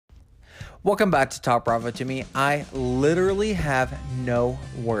Welcome back to Talk Bravo to Me. I literally have no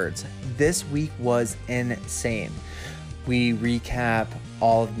words. This week was insane. We recap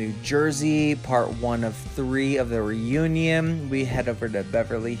all of New Jersey, part 1 of 3 of the reunion. We head over to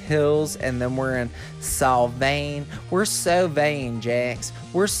Beverly Hills, and then we're in Sylvain. We're so vain, Jax.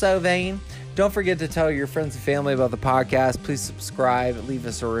 We're so vain. Don't forget to tell your friends and family about the podcast. Please subscribe, leave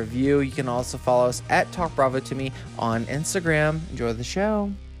us a review. You can also follow us at Talk Bravo to Me on Instagram. Enjoy the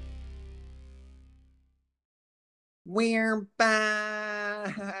show. We're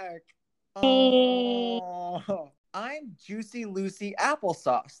back. Oh, I'm Juicy Lucy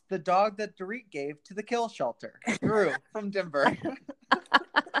Applesauce, the dog that Dorit gave to the kill shelter. Drew from Denver.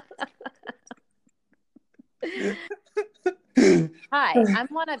 Hi, I'm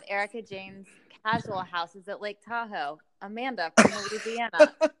one of Erica Jane's casual houses at Lake Tahoe, Amanda from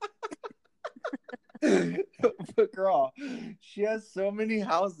Louisiana. But girl, she has so many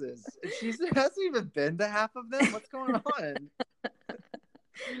houses. She hasn't even been to half of them. What's going on?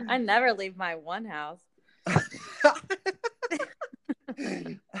 I never leave my one house. I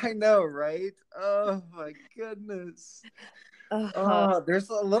know, right? Oh my goodness. There's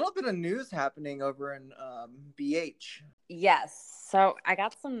a little bit of news happening over in BH. Yes. So I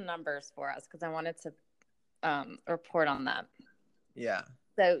got some numbers for us because I wanted to report on that. Yeah.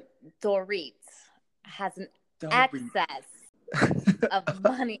 So Dorit has an excess of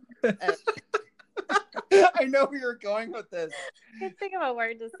money. I know where you're going with this. I can't think of a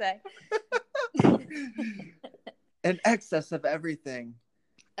word to say. An excess of everything.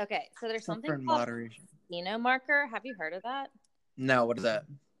 Okay, so there's something called moderation. casino marker. Have you heard of that? No, what is that?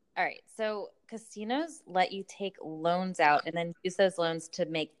 All right, so casinos let you take loans out and then use those loans to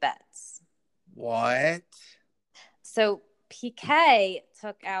make bets. What? So PK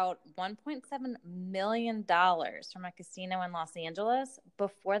took out $1.7 million from a casino in Los Angeles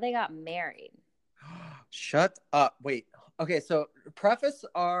before they got married. Shut up. Wait. Okay, so preface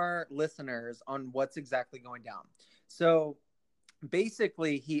our listeners on what's exactly going down. So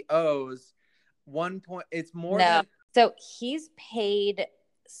basically he owes it's more than... So he's paid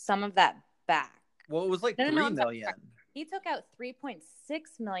some of that back. Well, it was like $3 million. He took out $3.6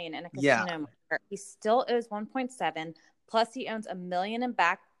 million in a casino marker. He still owes 1.7, plus he owns $1 million in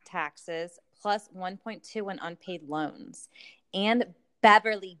back taxes, plus 1.2 in unpaid loans. And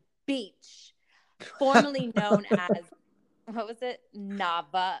Beverly Beach, formerly known as, what was it?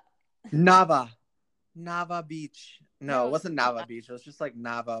 Nava Beach. No, it wasn't Nava Beach. It was just like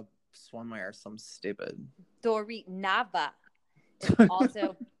Nava Swimwear or some stupid. Dorit Nava is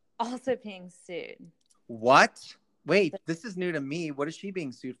also being sued. What? Wait, this is new to me. What is she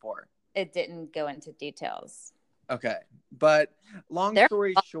being sued for? It didn't go into details. Okay. But long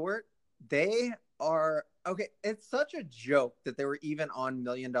story short, they are... Okay, it's such a joke that they were even on $1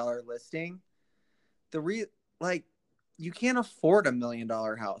 million listing. You can't afford $1 million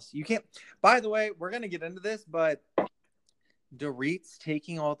house. You can't... By the way, we're going to get into this, but Dorit's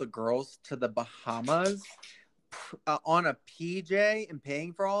taking all the girls to the Bahamas on a PJ and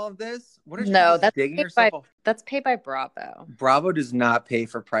paying for all of this? What is that's digging herself? That's paid by Bravo. Bravo does not pay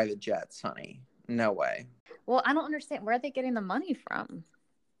for private jets, honey. No way. Well, I don't understand. Where are they getting the money from?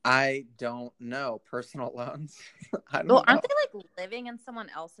 I don't know. Personal loans? I don't know. Aren't they like living in someone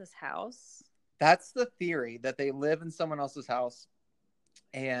else's house? That's the theory, that they live in someone else's house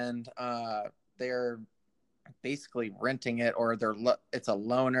and they're basically renting it, or it's a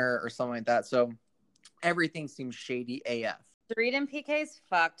loaner or something like that. So everything seems shady AF. Dorit and PK's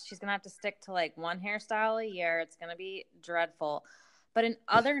fucked. She's gonna have to stick to like one hairstyle a year. It's gonna be dreadful. But in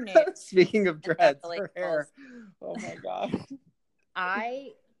other news, speaking of dreads, her hair. Oh my god.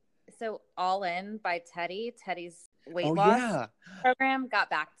 So All In by Teddy's weight loss program got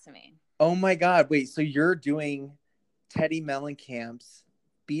back to me. Oh my god! Wait, so you're doing Teddy Mellencamp's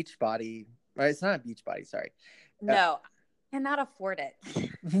Beachbody? Right? It's not a Beachbody. Sorry. No, I cannot afford it.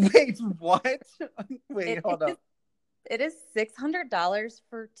 Wait, what? Wait, hold up. It is $600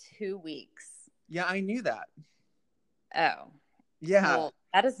 for 2 weeks. Yeah, I knew that. Oh. Yeah. Well,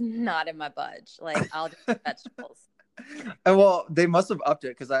 that is not in my budget. Like, I'll just eat vegetables. Well, they must have upped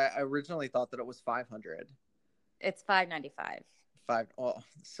it because I originally thought that it was $500. It's $595.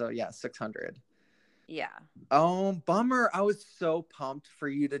 So yeah, $600. Yeah. Oh, bummer. I was so pumped for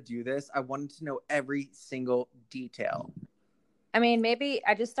you to do this. I wanted to know every single detail. I mean, maybe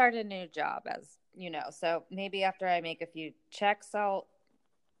I just started a new job, as you know, so maybe after I make a few checks, I'll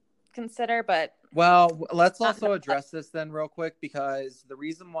consider, but... Well, let's also address this then real quick, because the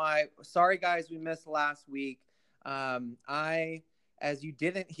reason why... Sorry, guys, we missed last week. As you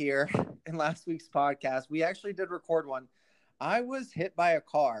didn't hear in last week's podcast, we actually did record one. I was hit by a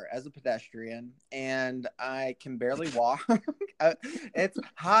car as a pedestrian, and I can barely walk. It's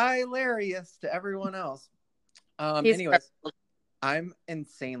hilarious to everyone else. He's Anyways, I'm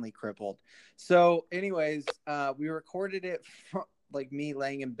insanely crippled. So, anyways, we recorded it from like me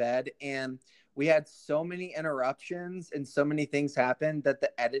laying in bed, and we had so many interruptions and so many things happen that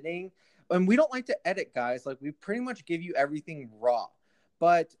the editing, and we don't like to edit, guys. Like, we pretty much give you everything raw.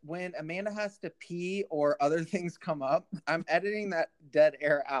 But when Amanda has to pee or other things come up, I'm editing that dead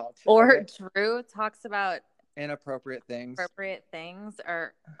air out. Or Okay? Drew talks about Inappropriate things.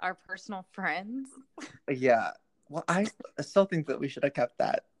 Or our personal friends. Yeah. Well, I still think that we should have kept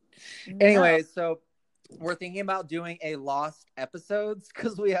that. No. Anyways, so we're thinking about doing a lost episodes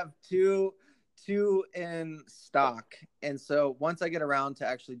because we have two in stock. And so once I get around to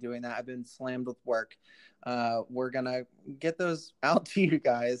actually doing that, I've been slammed with work. We're gonna get those out to you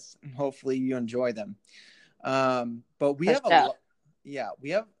guys. Hopefully you enjoy them. But we have we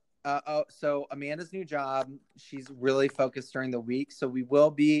have so Amanda's new job, she's really focused during the week, so we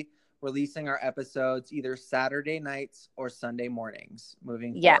will be releasing our episodes either Saturday nights or Sunday mornings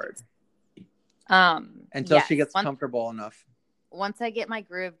moving forward. Until she gets comfortable enough. Once I get my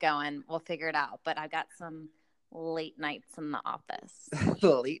groove going, we'll figure it out. But I've got some late nights in the office.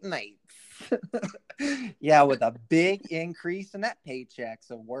 Late nights. Yeah, with a big increase in that paycheck.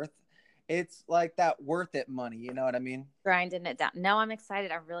 So it's like that worth it money. You know what I mean? Grinding it down. No, I'm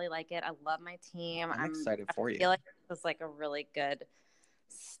excited. I really like it. I love my team. I'm excited for you. I feel like it was like a really good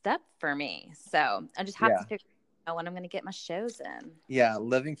step for me. So I just have to figure out when I'm going to get my shows in. Yeah,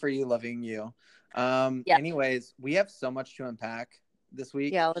 living for you, loving you. Anyways, we have so much to unpack this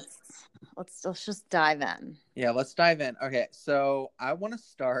week. Yeah, let's just dive in. Yeah, let's dive in. Okay, so I want to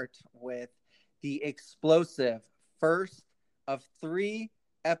start with the explosive first of 3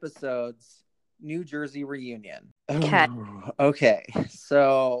 episodes New Jersey reunion. Okay. Okay,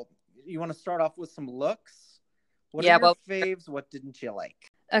 so you want to start off with some looks? What are your faves? What didn't you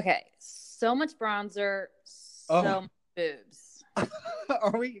like? Okay, so much bronzer, so much boobs.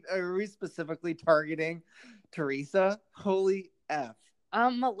 Are we specifically targeting Teresa? Holy F.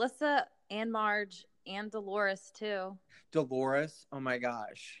 Melissa and Marge and Dolores too. Dolores, oh my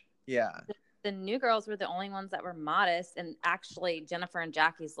gosh. Yeah. The new girls were the only ones that were modest, and actually Jennifer and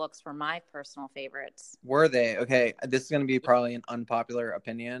Jackie's looks were my personal favorites. Were they? Okay, this is going to be probably an unpopular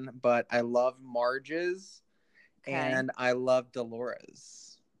opinion, but I love Marge's and I love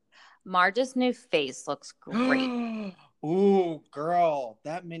Dolores. Marge's new face looks great. Ooh, girl,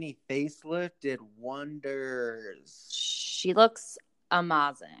 that mini facelift did wonders. She looks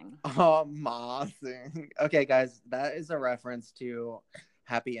amazing. Amazing. Okay, guys, that is a reference to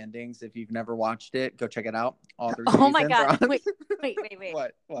Happy Endings. If you've never watched it, go check it out. All 3 seasons. Oh my god! Wait.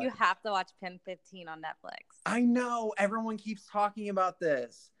 What? You have to watch Pen 15 on Netflix. I know. Everyone keeps talking about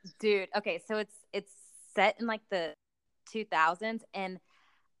this, dude. Okay, so it's set in like the 2000s, and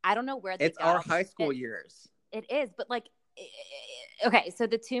I don't know where it's our high school years. It is, but like, okay, so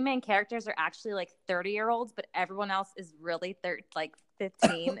the 2 main characters are actually like 30-year-olds, but everyone else is really 15.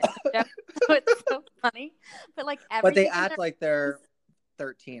 So it's so funny. But like, but they act like they're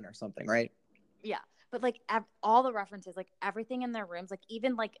 13 or something, right? Yeah, but like all the references, like everything in their rooms, like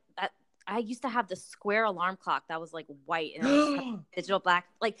even like that. I used to have the square alarm clock that was like white and it was digital black.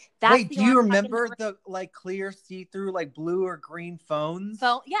 Like that. Wait, do you remember the like clear see-through like blue or green phones?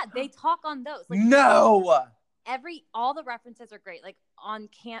 So yeah, they talk on those. Like, no. All the references are great. Like on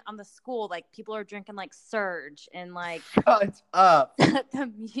the school, like people are drinking like Surge and like shut up.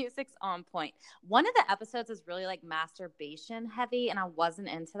 The music's on point. One of the episodes is really like masturbation heavy, and I wasn't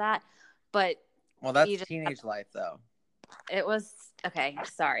into that. But that's teenage life though. It was okay.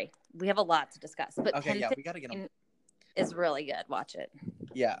 Sorry, we have a lot to discuss. But okay, we gotta get them. Is really good. Watch it.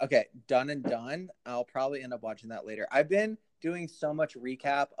 Yeah. Okay. Done and done. I'll probably end up watching that later. I've been doing so much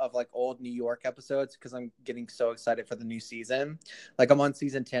recap of like old New York episodes because I'm getting so excited for the new season. Like I'm on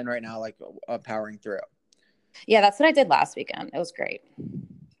season 10 right now, like powering through. Yeah, that's what I did last weekend. It was great.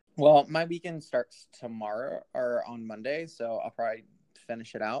 Well, my weekend starts tomorrow or on Monday, so I'll probably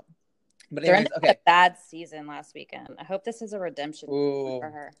finish it out. But anyways, a bad season last weekend. I hope this is a redemption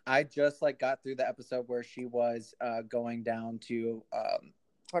for her. I just like got through the episode where she was going down to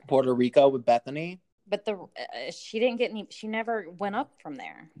Puerto Rico with Bethany. But she didn't get any. She never went up from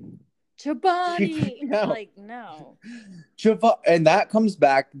there. Chobani, no. And that comes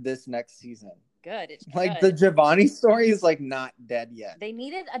back this next season. Good. The Giovanni story is like not dead yet. They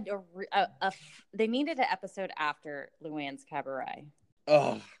needed they needed an episode after Luann's Cabaret.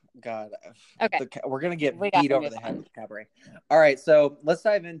 Oh God. Okay. We're gonna get beat over the head with Cabaret. All right, so let's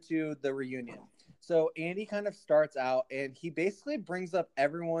dive into the reunion. So Andy kind of starts out and he basically brings up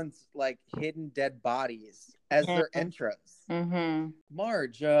everyone's like hidden dead bodies as their intros. Mm-hmm.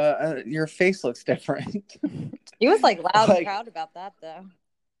 Marge, your face looks different. He was like loud and proud about that though.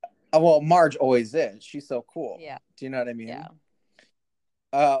 Well, Marge always is. She's so cool. Yeah. Do you know what I mean?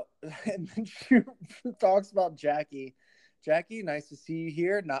 Yeah. And then she talks about Jackie. Jackie, nice to see you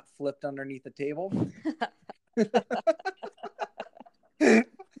here. Not flipped underneath the table.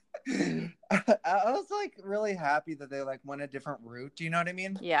 I was like really happy that they like went a different route. Do you know what I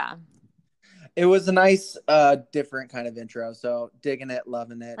mean? Yeah. It was a nice, different kind of intro. So digging it,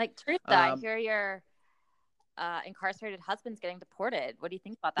 loving it. Like Teresa, I hear your incarcerated husband's getting deported. What do you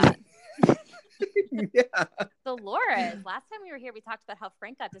think about that? Yeah. Dolores, last time we were here, we talked about how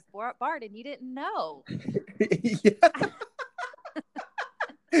Frank got disbarred and you didn't know. Yeah.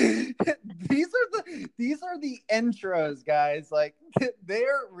 These are the intros, guys. Like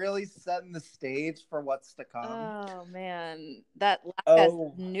they're really setting the stage for what's to come. Oh man, that last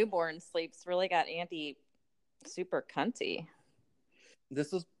newborn sleeps really got Andy super cunty.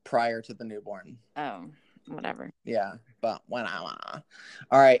 This was prior to the newborn. Oh, whatever. Yeah, but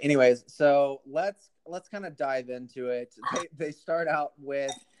all right. Anyways, so let's kind of dive into it. They start out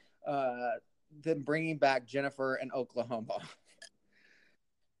with them bringing back Jennifer in Oklahoma.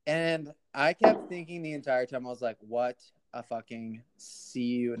 And I kept thinking the entire time, I was like, what a fucking see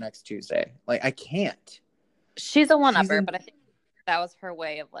you next Tuesday. Like, I can't. She's a one-upper, but I think that was her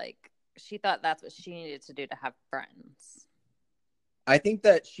way of like, she thought that's what she needed to do to have friends. I think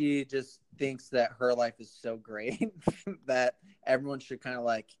that she just thinks that her life is so great that everyone should kind of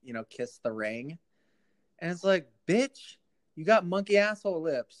like, you know, kiss the ring. And it's like, bitch, you got monkey asshole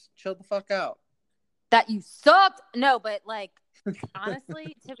lips. Chill the fuck out. That you sucked. No, but like,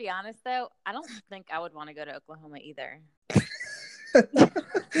 honestly, to be honest though, I don't think I would want to go to Oklahoma either.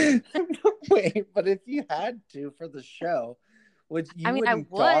 Wait, but if you had to for the show, wouldn't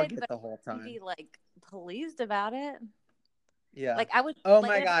dog it the whole time. Be like pleased about it. Yeah. Like I would. Oh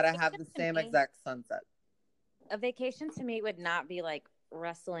my god, I have the same exact sunset. A vacation to me would not be like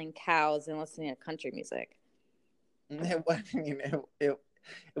wrestling cows and listening to country music.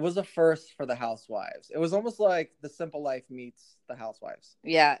 It was a first for the Housewives. It was almost like The Simple Life meets The Housewives.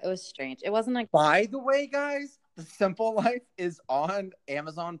 Yeah, it was strange. It wasn't like. By the way, guys, The Simple Life is on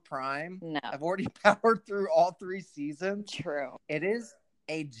Amazon Prime. No. I've already powered through all 3 seasons. True. It is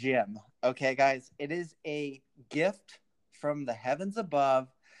a gem. Okay, guys? It is a gift from the heavens above.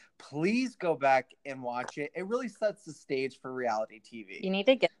 Please go back and watch it. It really sets the stage for reality TV. You need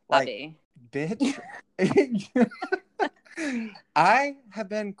to get like, bitch. I have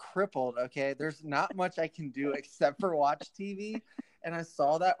been crippled, okay? There's not much I can do except for watch TV. And I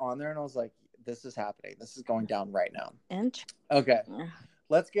saw that on there and I was like, this is happening. This is going down right now. Okay.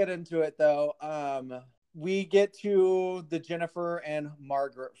 Let's get into it though. We get to the Jennifer and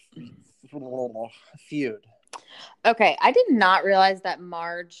Margaret feud. Okay. I did not realize that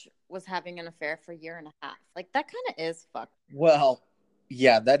Marge was having an affair for a year and a half. Like that kind of is fucked. Well,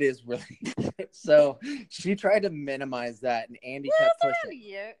 yeah, that is really so she tried to minimize that and Andy kept pushing.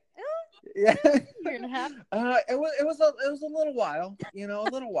 Yeah. Yeah. Year and a half. It was a little while, you know, a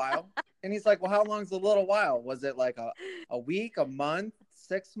little while. And he's like, well, how long's a little while? Was it like a week, a month,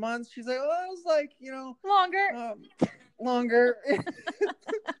 6 months? She's like, oh, it was like, you know, longer.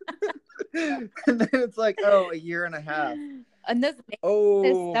 And then it's like, oh, a year and a half. And this is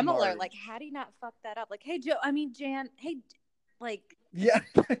similar. Marge. Like, how do you not fuck that up? Like, hey, Jan, hey, like. Yeah.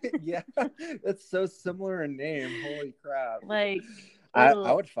 Yeah. That's so similar in name. Holy crap. Like, I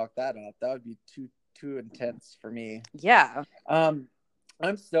would fuck that up. That would be too intense for me. Yeah. I'm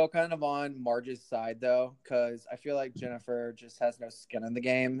still kind of on Marge's side though, because I feel like Jennifer just has no skin in the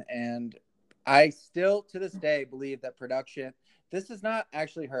game, and I still to this day believe that production. This is not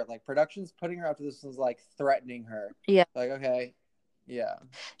actually her. Like production's putting her up to this is like threatening her. Yeah. Like okay, yeah.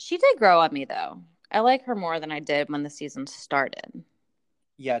 She did grow on me though. I like her more than I did when the season started.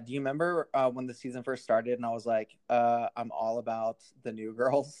 Yeah, do you remember when the season first started and I was like, I'm all about the new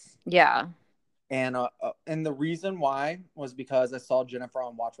girls? Yeah. And the reason why was because I saw Jennifer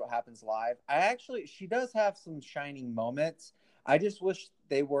on Watch What Happens Live. She does have some shining moments. I just wish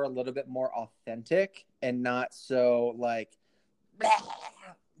they were a little bit more authentic and not so like, bleh.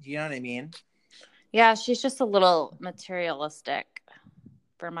 You know what I mean? Yeah, she's just a little materialistic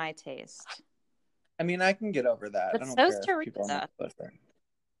for my taste. I mean, I can get over that. But I don't so's care if Teresa. people are not supposed to.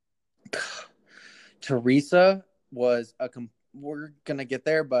 Teresa was we're gonna get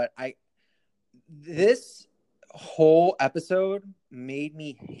there, but this whole episode made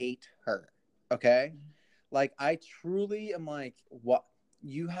me hate her. Okay, like I truly am like, what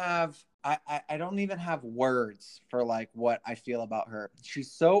you have I don't even have words for like what I feel about her.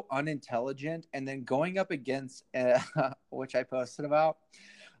 She's so unintelligent, and then going up against which I posted about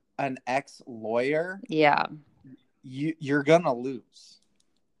an ex-lawyer, Yeah. you're gonna lose.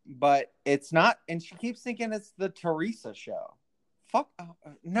 But it's not, and she keeps thinking it's the Teresa show. Fuck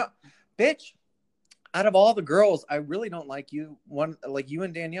no, bitch. Out of all the girls, I really don't like you. One, like you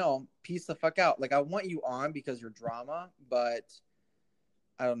and Danielle, piece the fuck out. Like I want you on because you're drama, but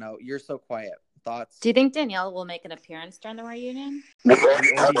I don't know. You're so quiet. Thoughts? Do you think Danielle will make an appearance during the reunion? We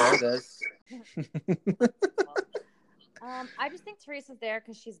already know this. I just think Teresa's there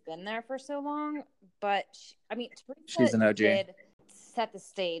because she's been there for so long. But Teresa She's an OG. did set the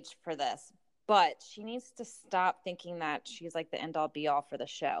stage for this, but she needs to stop thinking that she's like the end all be all for the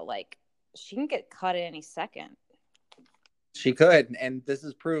show. Like she can get cut at any second. She could, and this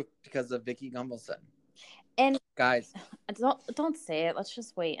is proof because of Vicky Gunvalson. And guys, don't say it. Let's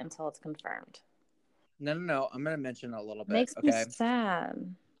just wait until it's confirmed. No. I'm gonna mention a little bit. Makes me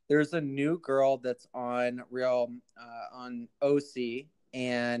sad. There's a new girl that's on on OC,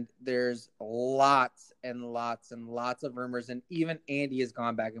 and there's lots and lots and lots of rumors, and even Andy has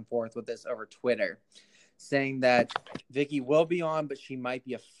gone back and forth with this over Twitter, saying that Vicky will be on, but she might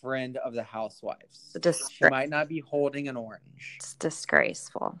be a friend of the Housewives. She might not be holding an orange. It's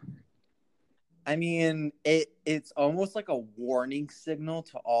disgraceful. I mean, it's almost like a warning signal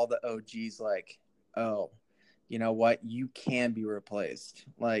to all the OGs, like, oh, you know what? You can be replaced.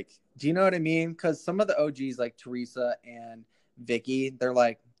 Like, do you know what I mean? Because some of the OGs, like Teresa and Vicky, they're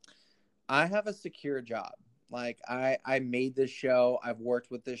like, I have a secure job. Like, I made this show. I've worked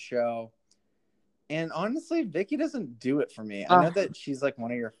with this show. And honestly, Vicky doesn't do it for me. I know that she's like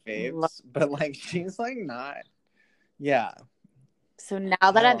one of your faves, but like, she's like not. Yeah. So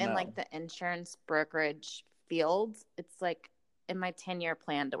now that I'm in like the insurance brokerage field, it's like in my 10-year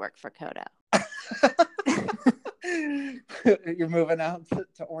plan to work for Kodo. You're moving out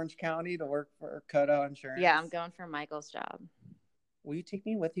to Orange County to work for Kodo Insurance? Yeah, I'm going for Michael's job. Will you take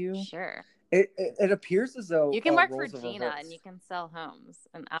me with you? Sure. It appears as though you can work for Gina and you can sell homes,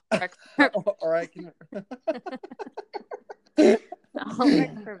 and I'll work for... or I can. I'll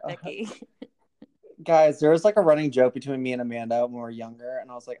work for Vicky. Guys, there was like a running joke between me and Amanda when we were younger,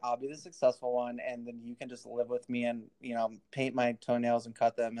 and I was like, I'll be the successful one, and then you can just live with me and, you know, paint my toenails and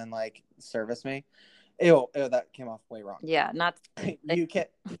cut them and like service me. Ew, that came off way wrong. Yeah, you can't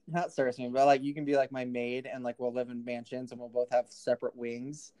not service me, but like you can be like my maid, and like we'll live in mansions and we'll both have separate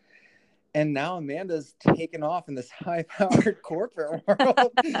wings. And now Amanda's taken off in this high-powered corporate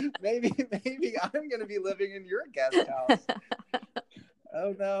world. maybe I'm gonna be living in your guest house.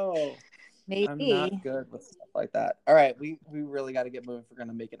 Oh no. Maybe. I'm not good with stuff like that. All right, we really got to get moving if we're going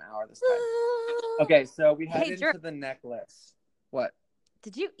to make an hour this time. Okay, so we head into the necklace. What?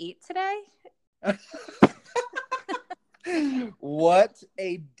 Did you eat today? What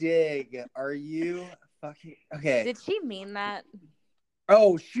a dig. Are you fucking... Okay. Did she mean that?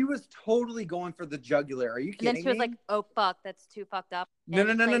 Oh, she was totally going for the jugular. Are you kidding me? And then she was like, oh, fuck, that's too fucked up.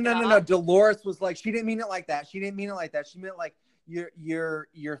 No. Dolores was like, she didn't mean it like that. She meant like,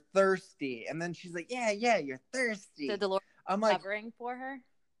 you're thirsty, and then she's like, yeah, you're thirsty. So Dolores I'm like covering for her.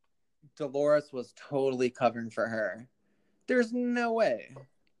 Dolores was totally covering for her. There's no way.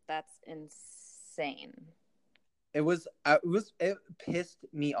 That's insane. It pissed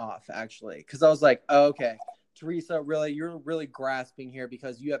me off actually, because I was like, oh, okay, Teresa, you're really grasping here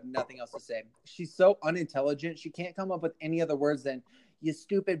because you have nothing else to say. She's so unintelligent. She can't come up with any other words than you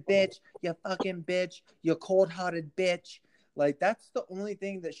stupid bitch, you fucking bitch, you cold-hearted bitch. Like, that's the only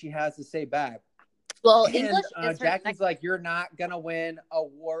thing that she has to say back. Well, and, English is Jackie's like, you're not gonna win a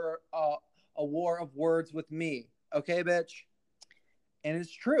war of words with me, okay, bitch? And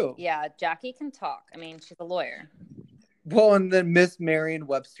it's true. Yeah, Jackie can talk. I mean, she's a lawyer. Well, and then Miss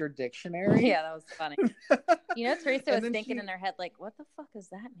Merriam-Webster Dictionary. Yeah, that was funny. You know, Teresa was thinking in her head, like, what the fuck does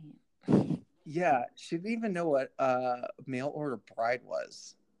that mean? Yeah, she didn't even know what mail order bride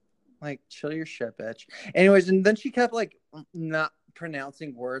was. Like, chill your shit, bitch. Anyways, and then she kept, like, not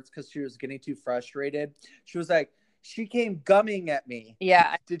pronouncing words because she was getting too frustrated. She was like, she came gumming at me.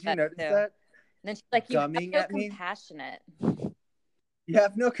 Yeah. Did you notice that? And then she's like, you have no compassionate. You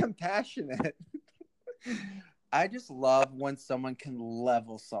have no compassionate. I just love when someone can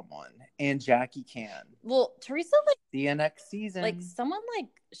level someone, and Jackie can. Well, Teresa, like, see you next season. Like, someone, like,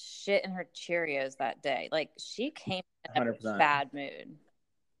 shit in her Cheerios that day. Like, she came in a 100%. Bad mood.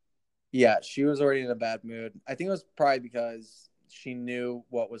 Yeah, she was already in a bad mood. I think it was probably because she knew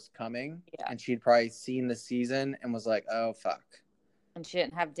what was coming, and she'd probably seen the season and was like, oh, fuck. And she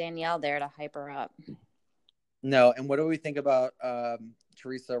didn't have Danielle there to hype her up. No. And what do we think about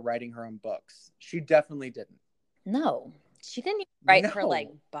Teresa writing her own books? She definitely didn't. No, she didn't even write her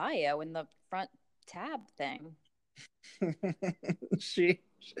No. bio in the front tab thing.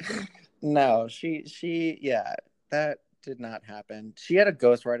 Yeah, that did not happen. She had a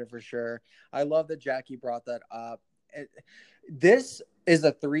ghostwriter for sure. I love that Jackie brought that up. This is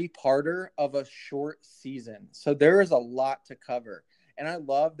a 3-parter of a short season, so there is a lot to cover. And I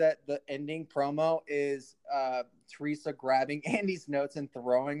love that the ending promo is Teresa grabbing Andy's notes and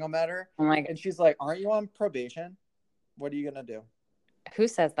throwing them at her. Oh my God. And she's like, "Aren't you on probation? What are you gonna do?" Who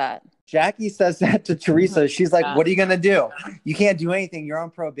says that? Jackie says that to Teresa. She's like, "What are you gonna do? You can't do anything. You're on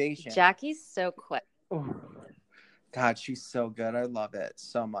probation." Jackie's so quick. God, she's so good. I love it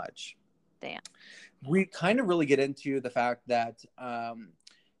so much. Damn. We kind of really get into the fact that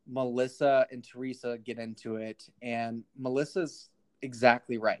Melissa and Teresa get into it, and Melissa's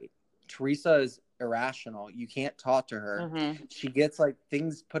exactly right. Teresa is irrational. You can't talk to her. Mm-hmm. She gets like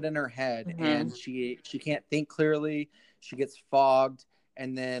things put in her head, Mm-hmm. and she can't think clearly. She gets fogged,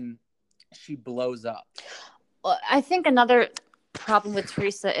 and then she blows up. Well, I think another problem with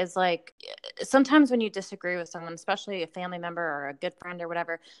Teresa is like sometimes when you disagree with someone, especially a family member or a good friend or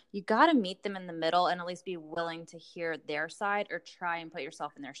whatever, you got to meet them in the middle and at least be willing to hear their side or try and put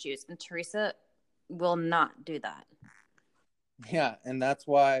yourself in their shoes. And Teresa will not do that. Yeah, and that's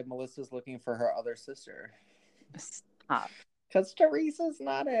why Melissa's looking for her other sister. Stop. Because Teresa's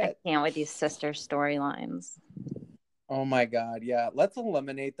not it. I can't with these sister storylines. Oh my God, yeah. Let's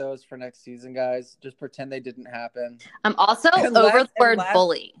eliminate those for next season, guys. Just pretend they didn't happen. I'm also over the word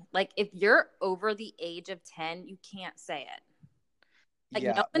bully. Like, if you're over the age of 10, you can't say it. Like,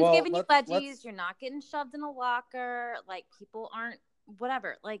 no one's giving you wedgies. You're not getting shoved in a locker. Like, people aren't,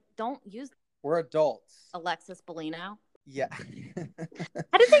 whatever. Like, don't use. We're adults. Alexis Bellino. Yeah.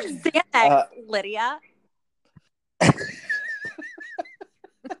 How does it say that, Lydia?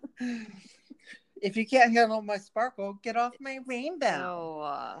 If you can't handle my sparkle, get off my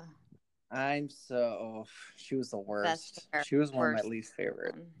rainbow. Oh, she was the worst. She was one of my least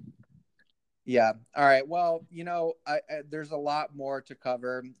favorite. Yeah. All right. Well, there's a lot more to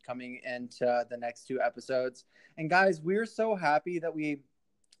cover coming into the next 2 episodes. And guys, we're so happy that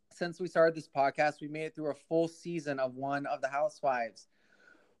since we started this podcast, we made it through a full season of one of the Housewives.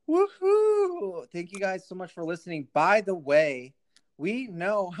 Woohoo! Thank you guys so much for listening. By the way, we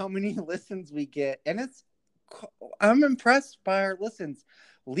know how many listens we get, and I'm impressed by our listens.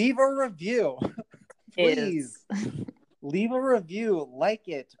 Leave a review. Please. Leave a review, like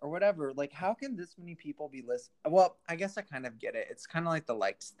it, or whatever. Like, how can this many people be listening? Well, I guess I kind of get it. It's kind of like the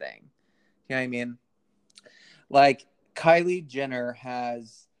likes thing. You know what I mean? Like, Kylie Jenner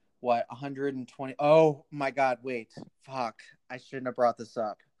has, 120? Oh, my God, wait. Fuck. I shouldn't have brought this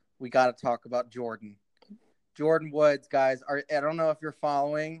up. We got to talk about Jordan. Jordan Woods, guys. I don't know if you're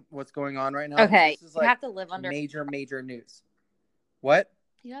following what's going on right now. Okay, this is you have to live under major news. What?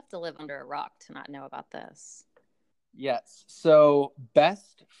 You have to live under a rock to not know about this. Yes. So,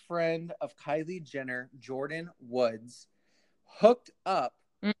 best friend of Kylie Jenner, Jordan Woods, hooked up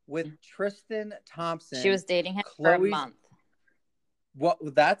with Tristan Thompson. She was dating him for a month. Well,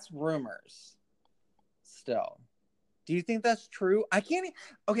 that's rumors. Still. Do you think that's true?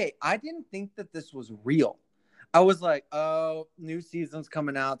 Okay, I didn't think that this was real. I was like, oh, new season's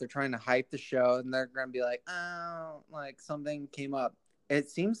coming out. They're trying to hype the show, and they're going to be like, oh, like something came up. It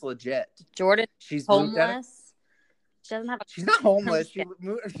seems legit. Jordan, she's homeless. She doesn't have She's not homeless. She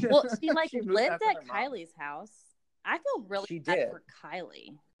lived at Kylie's house. I feel really bad for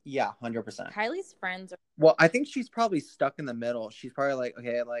Kylie. Yeah, 100%. Kylie's friends are. Well, I think she's probably stuck in the middle. She's probably like,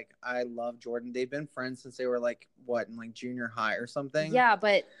 okay, like, I love Jordan. They've been friends since they were like, in like junior high or something. Yeah,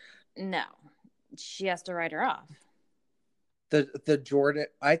 but no. She has to write her off. The Jordan,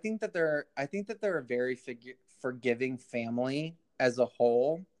 I think that they're a very forgiving family as a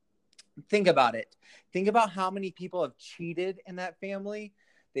whole. Think about it. Think about how many people have cheated in that family.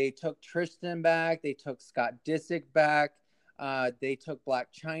 They took Tristan back. They took Scott Disick back. They took Blac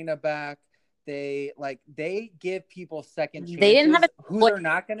Chyna back. They give people second chances. They didn't have who they're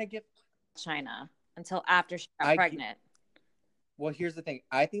not going to give Chyna until after she got pregnant. Well, here's the thing.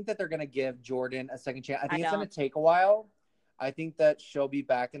 I think that they're going to give Jordan a second chance. I think it's going to take a while. I think that she'll be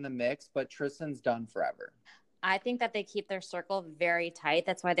back in the mix, but Tristan's done forever. I think that they keep their circle very tight.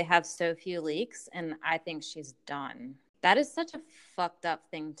 That's why they have so few leaks, and I think she's done. That is such a fucked up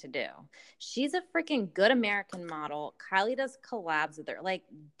thing to do. She's a freaking good American model. Kylie does collabs with her. Like,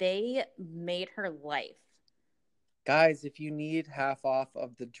 they made her life. Guys, if you need half off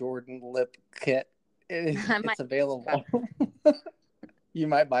of the Jordan lip kit, it's available. You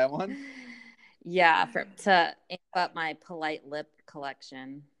might buy one. Yeah, to amp up my polite lip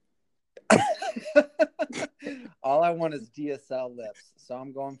collection. All I want is DSL lips, so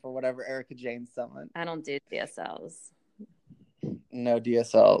I'm going for whatever Erica Jane's selling. I don't do DSLs. No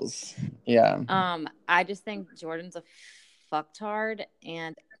DSLs. Yeah. I just think Jordan's a fucktard.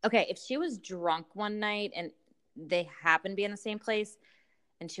 And okay, if she was drunk one night and they happened to be in the same place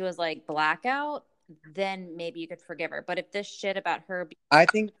and she was like blackout, then maybe you could forgive her. But if this shit about her, I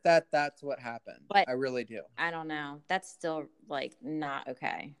think that's what happened. But I really do. I don't know. That's still like not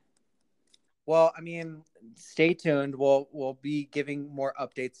okay. Well, I mean, stay tuned. We'll be giving more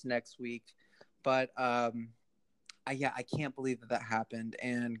updates next week. But I can't believe that happened.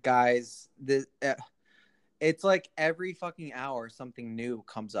 And guys, it's like every fucking hour something new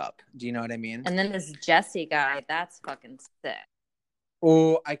comes up. Do you know what I mean? And then this Jesse guy, that's fucking sick.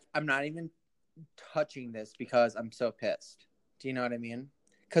 Oh, I'm not even touching this because I'm so pissed. Do you know what I mean?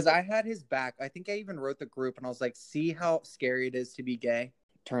 Because I had his back. I think I even wrote the group and I was like, see how scary it is to be gay?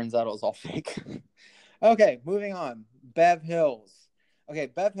 Turns out it was all fake. Okay, moving on. Bev Hills. Okay,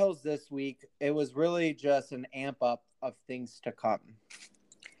 Bev Hills this week, it was really just an amp up of things to come.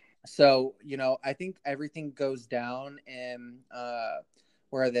 So, I think everything goes down in,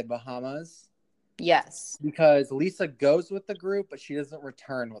 where are they, Bahamas? Yes. Because Lisa goes with the group, but she doesn't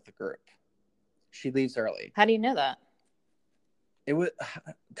return with the group. She leaves early. How do you know that? It was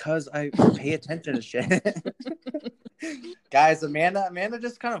because I pay attention to shit. Guys, Amanda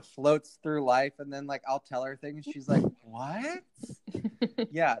just kind of floats through life, and then like I'll tell her things. She's like, "What?"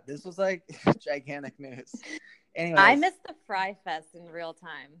 Yeah, this was like gigantic news. Anyways, I missed the Fry Fest in real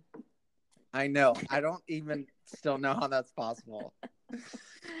time. I know. I don't even still know how that's possible.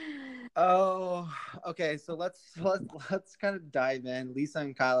 Oh, okay. So let's kind of dive in. Lisa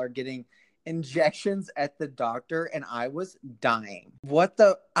and Kyle are getting injections at the doctor, and I was dying.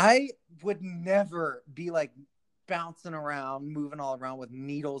 I would never be like bouncing around, moving all around with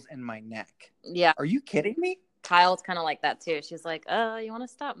needles in my neck. Yeah. Are you kidding me? Kyle's kind of like that too. She's like, you want to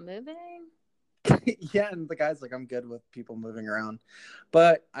stop moving? Yeah, and the guy's like, I'm good with people moving around.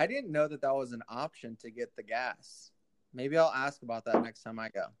 But I didn't know that was an option to get the gas. Maybe I'll ask about that next time I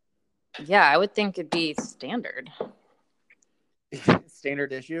go. Yeah, I would think it'd be standard.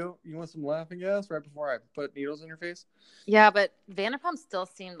 Standard issue? You want some laughing gas right before I put needles in your face? Yeah, but Vanderpump still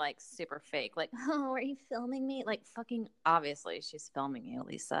seemed like super fake. Like, oh, are you filming me? Like, fucking obviously she's filming you,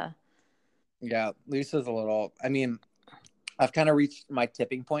 Lisa. Yeah, Lisa's a little, I mean, I've kind of reached my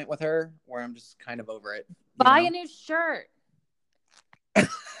tipping point with her where I'm just kind of over it. Buy a new shirt.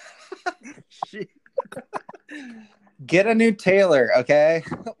 Get a new tailor, okay?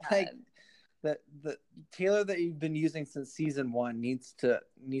 Like the tailor that you've been using since season 1 needs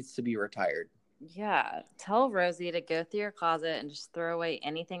to be retired. Yeah, tell Rosie to go through your closet and just throw away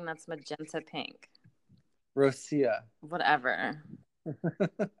anything that's magenta pink. Rosia. Whatever.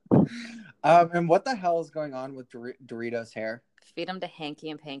 And what the hell is going on with Doritos' hair? Feed him to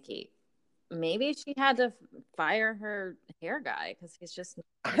Hanky and Panky. Maybe she had to fire her hair guy because he's just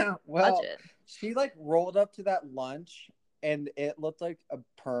well, budget. She like rolled up to that lunch and it looked like a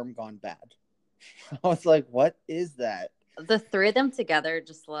perm gone bad. I was like, what is that? The three of them together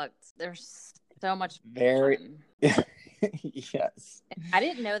just looked, there's so much very fun. Yes. I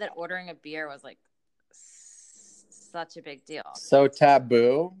didn't know that ordering a beer was like such a big deal. So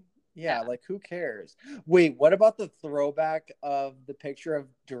taboo. Yeah, like who cares? Wait, what about the throwback of the picture of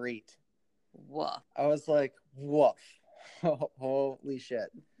Dorit? Woof. I was like, woof. Holy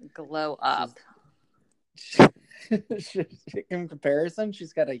shit. Glow up. In comparison,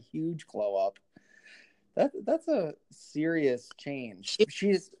 she's got a huge glow up. That's a serious change.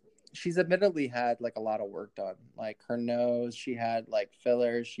 She's admittedly had like a lot of work done. Like her nose, she had like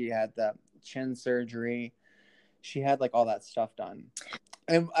fillers, she had the chin surgery. She had like all that stuff done.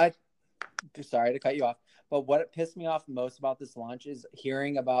 And sorry to cut you off, but what pissed me off most about this launch is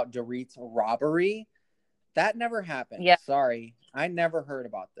hearing about Dorit's robbery. That never happened. Yeah. Sorry. I never heard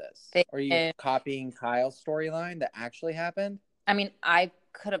about this. Are you copying Kyle's storyline that actually happened? I mean, I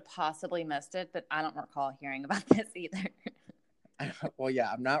could have possibly missed it, but I don't recall hearing about this either. Well,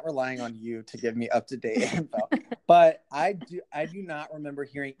 yeah, I'm not relying on you to give me up-to-date info. But I do not remember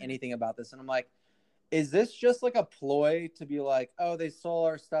hearing anything about this. And I'm like, is this just like a ploy to be like, oh, they stole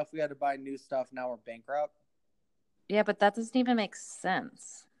our stuff, we had to buy new stuff, now we're bankrupt? Yeah, but that doesn't even make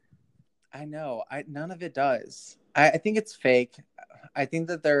sense. I know. None of it does. I think it's fake. I think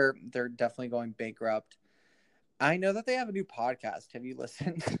that they're definitely going bankrupt. I know that they have a new podcast. Have you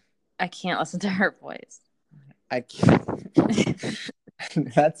listened? I can't listen to her voice. I can't.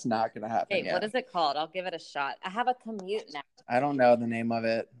 That's not going to happen. Hey, what is it called? I'll give it a shot. I have a commute now. I don't know the name of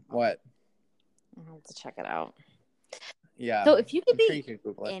it. What? I'll have to check it out. Yeah. So if you could I'm sure be you could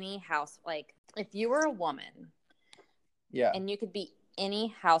Google it. any house, like if you were a woman, Yeah. and you could be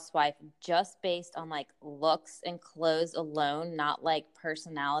any housewife just based on like looks and clothes alone, not like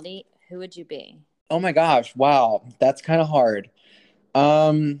personality, who would you be? Oh my gosh. Wow. That's kind of hard.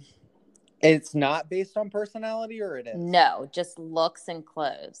 It's not based on personality, or it is? No, just looks and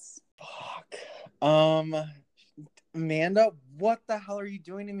clothes. Fuck. Amanda, what the hell are you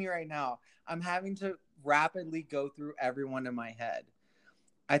doing to me right now? I'm having to rapidly go through everyone in my head.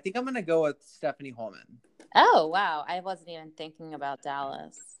 I think I'm going to go with Stephanie Holman. Oh, wow. I wasn't even thinking about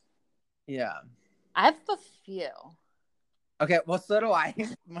Dallas. Yeah. I have a few. Okay, well, so do I.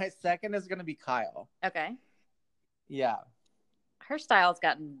 My second is going to be Kyle. Okay. Yeah. Her style's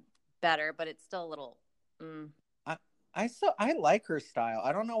gotten better, but it's still a little... I like her style.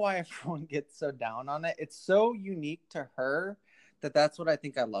 I don't know why everyone gets so down on it. It's so unique to her that's what I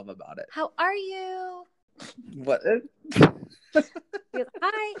think I love about it. How are you? What?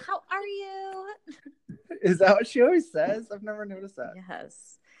 Hi, how are you? Is that what she always says? I've never noticed that.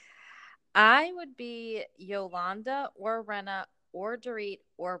 Yes. I would be Yolanda or Renna or Dorit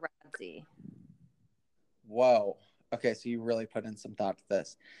or Ramsey. Whoa. Okay, so you really put in some thought to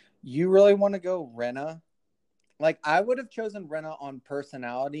this. You really want to go Renna? Like, I would have chosen Renna on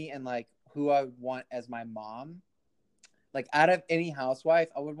personality and, like, who I would want as my mom. Like, out of any housewife,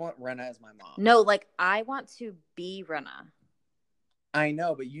 I would want Renna as my mom. No, like, I want to be Renna. I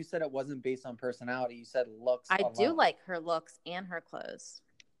know, but you said it wasn't based on personality. You said looks I alone. do like her looks and her clothes.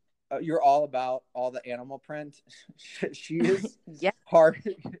 You're all about all the animal print. She is yeah. hard.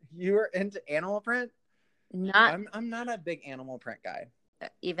 You are into animal print? Not. I'm not a big animal print guy.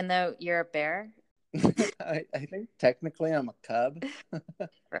 Even though you're a bear? I think technically I'm a cub.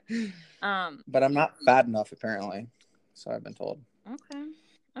 But I'm not fat enough, apparently. So I've been told. Okay.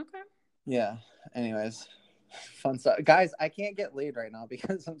 Yeah. Anyways, fun stuff. Guys, I can't get laid right now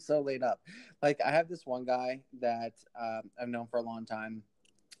because I'm so laid up. Like, I have this one guy that I've known for a long time.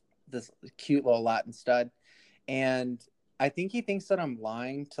 This cute little Latin stud. And I think he thinks that I'm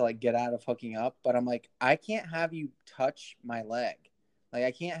lying to, like, get out of hooking up. But I'm like, I can't have you touch my leg. Like,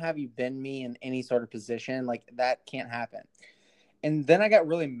 I can't have you bend me in any sort of position. Like, that can't happen. And then I got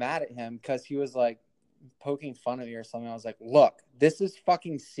really mad at him because he was, like, poking fun of me or something. I was like, look, this is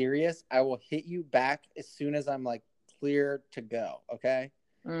fucking serious. I will hit you back as soon as I'm, like, clear to go. Okay?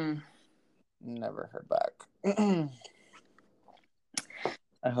 Never heard back.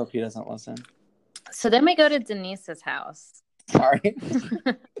 I hope he doesn't listen. So then we go to Denise's house. Sorry.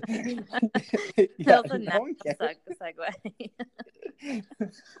 That was a nice segue.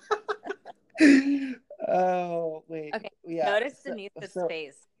 Oh, wait. Okay. Yeah. Notice Denise's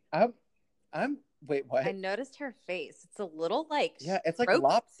face. I'm wait, what? I noticed her face. It's a little like it's like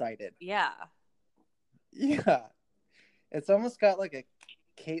lopsided. Yeah. Yeah. It's almost got like a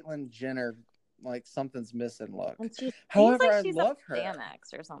Caitlyn Jenner, like something's missing look. And she However, like she's I love her.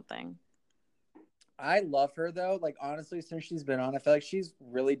 Xanax or something. I love her though. Like, honestly, since she's been on, I feel like she's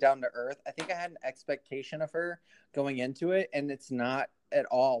really down to earth. I think I had an expectation of her going into it, and it's not at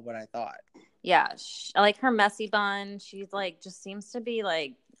all what I thought. Yeah, I like her messy bun. She's like just seems to be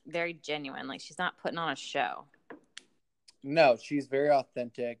like very genuine. Like she's not putting on a show. No, she's very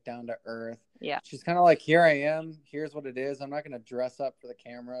authentic, down to earth. Yeah. She's kind of like, here I am. Here's what it is. I'm not going to dress up for the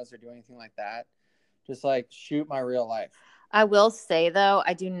cameras or do anything like that. Just like shoot my real life. I will say, though,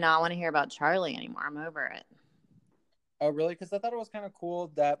 I do not want to hear about Charlie anymore. I'm over it. Oh, really? Because I thought it was kind of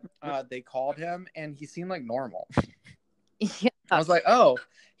cool that they called him and he seemed like normal. Yeah. I was like, oh,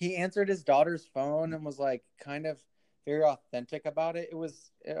 he answered his daughter's phone and was like kind of very authentic about it. It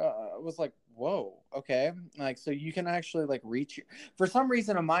was like, whoa, okay. Like, so you can actually like reach. For some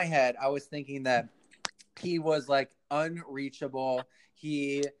reason in my head, I was thinking that he was like unreachable.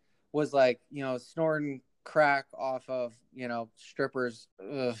 He was like, snorting crack off of, strippers.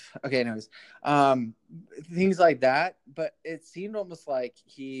 Ugh. Okay, anyways, things like that. But it seemed almost like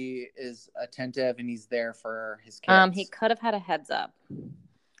he is attentive and he's there for his kids. He could have had a heads up.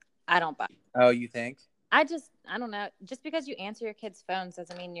 I don't buy. Oh, you think? I don't know. Just because you answer your kids' phones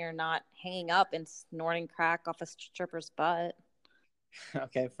doesn't mean you're not hanging up and snorting crack off a stripper's butt.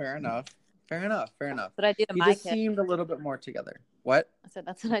 Okay, fair enough. That's what I do to my kids. He just seemed a little bit more together. What? I said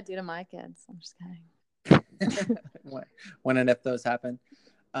that's what I do to my kids. I'm just kidding. When and if those happen.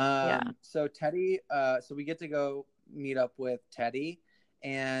 Yeah. So Teddy, so we get to go meet up with Teddy,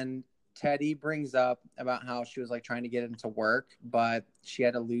 and Teddy brings up about how she was like trying to get into work, but she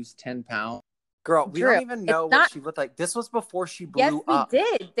had to lose 10 pounds. Girl, we Drew, don't even know it's what not. she looked like. This was before she Yes, blew we up.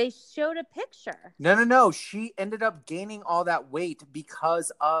 did. They showed a picture. No. She ended up gaining all that weight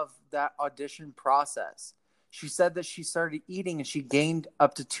because of that audition process. She said that she started eating and she gained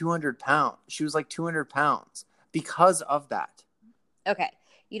up to 200 pounds. She was like 200 pounds because of that. Okay.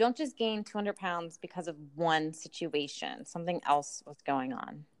 You don't just gain 200 pounds because of one situation. Something else was going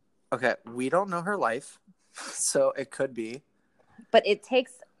on. Okay. We don't know her life, so it could be. But it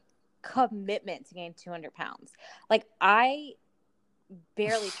takes commitment to gain 200 pounds. Like, I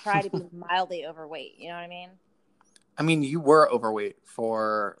barely try to be mildly overweight. You know what I mean? I mean, you were overweight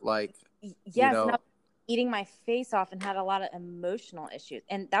for like, Yes. And I was eating my face off and had a lot of emotional issues.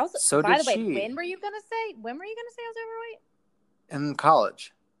 And that was, so by did the way, she. when were you going to say I was overweight? In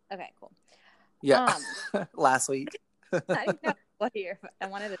college. Okay, cool. Yeah. Last week. I didn't know what year. I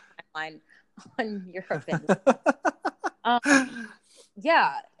wanted a timeline on your opinion.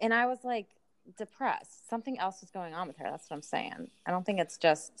 Yeah. And I was like depressed. Something else was going on with her. That's what I'm saying. I don't think it's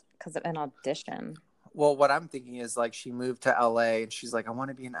just because of an audition. Well, what I'm thinking is like she moved to LA and she's like, I want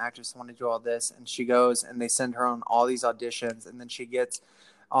to be an actress. I want to do all this. And she goes and they send her on all these auditions. And then she gets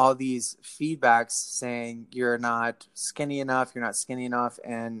all these feedbacks saying you're not skinny enough. You're not skinny enough.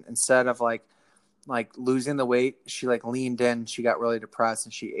 And instead of like losing the weight, she like leaned in. She got really depressed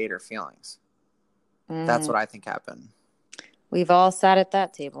and she ate her feelings. That's what I think happened. We've all sat at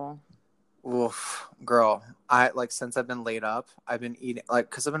that table. Oof, girl. I like since I've been laid up, I've been eating like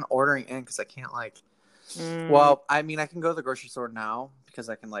because I've been ordering in because I can't like. Well, I mean, I can go to the grocery store now because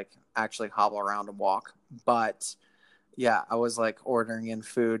I can like actually hobble around and walk. But yeah, I was like ordering in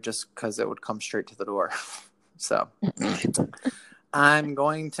food just because it would come straight to the door. So I'm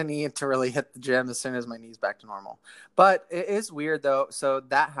going to need to really hit the gym as soon as my knee's back to normal. But it is weird though. So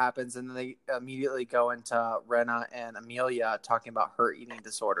that happens, and then they immediately go into Rinna and Amelia talking about her eating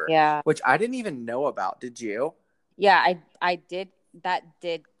disorder. Yeah, which I didn't even know about. Did you? Yeah, I did. That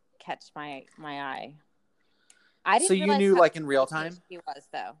did catch my eye. I didn't. So you knew like in real time? She was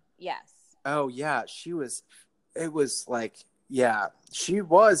though. Yes. Oh yeah, she was. It was like she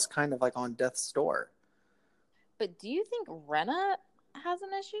was kind of like on death's door. But do you think Rinna has an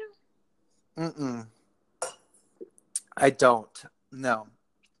issue? I don't. No,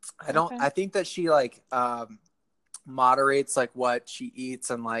 I don't. Okay. I think that she like moderates like what she eats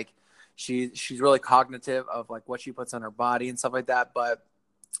and like she's really cognitive of like what she puts on her body and stuff like that. But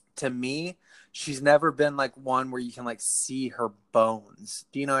to me, she's never been like one where you can like see her bones.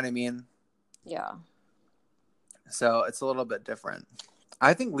 Do you know what I mean? Yeah. So it's a little bit different.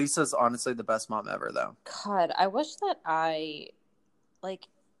 I think Lisa's honestly the best mom ever, though. God, I wish that I, like,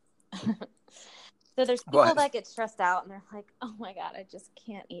 so there's people that get stressed out and they're like, oh my God, I just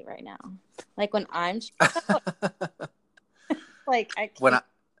can't eat right now. Like when I'm stressed out, like I can't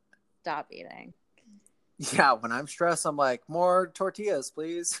stop eating. Yeah, when I'm stressed, I'm like, more tortillas,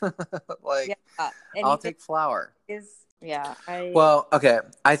 please. Like, I'll take flour. Well, okay.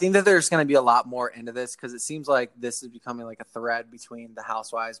 I think that there's going to be a lot more into this because it seems like this is becoming like a thread between the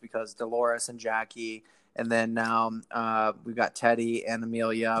housewives because Dolores and Jackie, and then now we've got Teddy and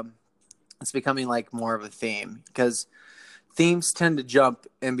Amelia. It's becoming like more of a theme because themes tend to jump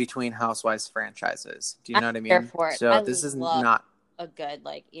in between housewives franchises. Do you know what I mean? So this is not a good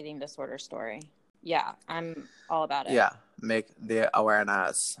like eating disorder story. Yeah, I'm all about it. Yeah, make the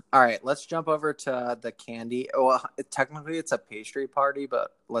awareness. All right, let's jump over to the candy. Well, technically it's a pastry party,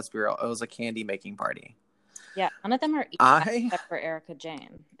 but let's be real. It was a candy making party. Yeah, none of them are eating except for Erica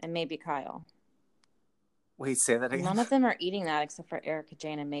Jane and maybe Kyle. Wait, say that again? None of them are eating that except for Erica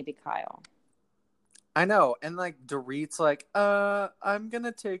Jane and maybe Kyle. I know. And like Dorit's like, I'm going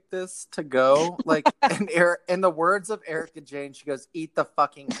to take this to go. Like, in the words of Erica Jane, she goes, eat the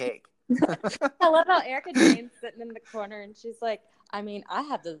fucking cake. I love how Erica Jane's sitting in the corner and she's like, I mean, I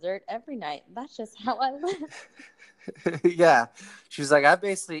have dessert every night. That's just how I live. Yeah. She's like, I've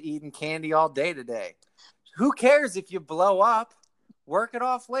basically eaten candy all day today. Who cares if you blow up? Work it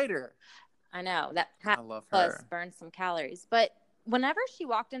off later. I know. That I love her. Burned some calories. But whenever she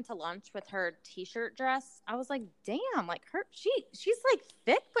walked into lunch with her t-shirt dress, I was like, damn, like she's like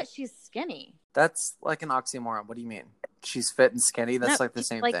thick, but she's skinny. That's like an oxymoron. What do you mean? She's fit and skinny? That's like the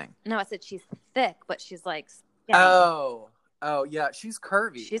same thing. No, I said she's thick, but she's like skinny. Oh, yeah. She's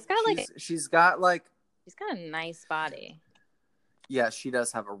curvy. She's got a nice body. Yeah, she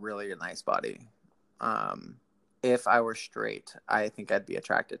does have a really nice body. If I were straight, I think I'd be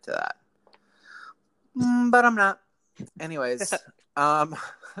attracted to that. But I'm not. Anyways,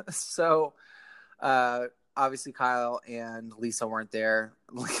 so obviously Kyle and Lisa weren't there.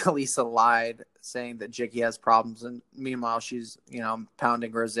 Lisa lied, saying that Jicky has problems, and meanwhile she's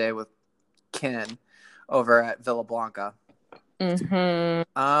pounding rosé with Ken over at Villa Blanca.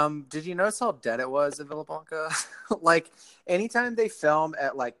 Mm-hmm. Did you notice how dead it was at Villa Blanca? Like, anytime they film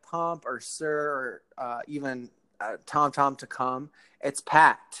at like Pump or Sir or even Tom Tom to Come, it's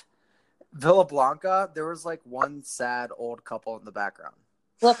packed. Villa Blanca, there was like one sad old couple in the background.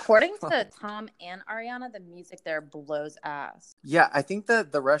 Well, according to Tom and Ariana, the music there blows ass. Yeah, I think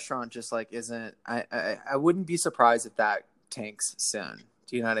that the restaurant just like isn't. I wouldn't be surprised if that tanks soon.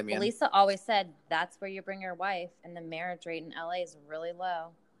 Do you know what I mean? Well, Lisa always said that's where you bring your wife, and the marriage rate in LA is really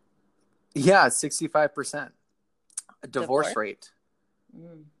low. Yeah, 65% divorce rate,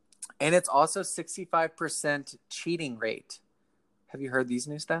 and it's also 65% cheating rate. Have you heard these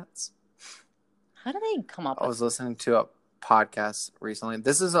new stats? How do they come up? I was listening to a podcast recently.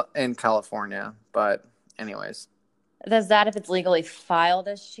 This is in California, but anyways. Does that if it's legally filed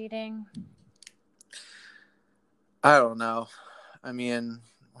as cheating? I don't know. I mean,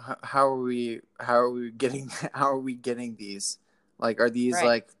 how are we getting these? Like, are these right.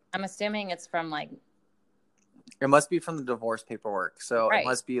 like? I'm assuming it's from like. It must be from the divorce paperwork, so right. It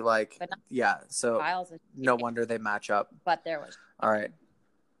must be like So no wonder they match up. But there was. All right.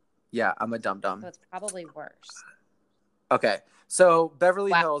 Yeah, I'm a dum-dum. So it's probably worse. Okay, so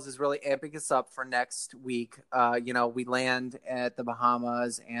Beverly Hills is really amping us up for next week. We land at the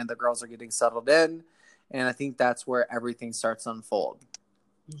Bahamas, and the girls are getting settled in, and I think that's where everything starts to unfold.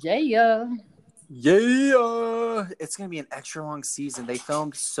 Yeah. It's gonna be an extra long season. They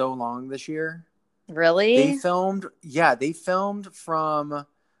filmed so long this year. Really? They filmed from.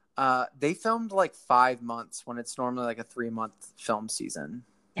 They filmed like 5 months when it's normally like a 3-month film season.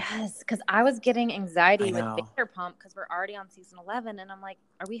 Yes, because I was getting anxiety with Vanderpump because we're already on season 11, and I'm like,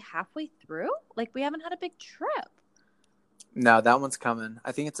 are we halfway through? Like, we haven't had a big trip. No, that one's coming.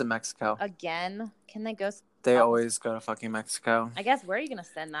 I think it's in Mexico. Again? Can they go? They always go to fucking Mexico. I guess, where are you going to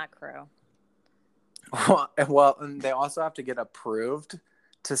send that crew? Well, and they also have to get approved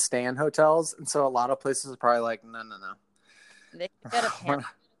to stay in hotels, and so a lot of places are probably like, no. They go to Panama.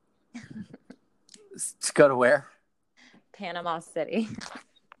 To go to where? Panama City.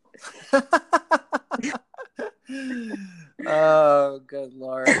 Oh, good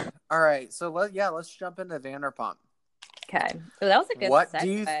Lord. All right, so let's jump into Vanderpump. Okay. So that was a good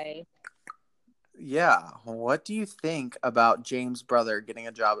segue. What do you think about James' brother getting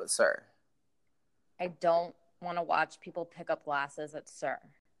a job at Sir? I don't want to watch people pick up glasses at Sir.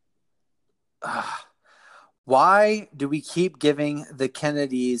 Why do we keep giving the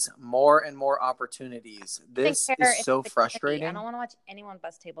Kennedys more and more opportunities? This is so frustrating. I don't want to watch anyone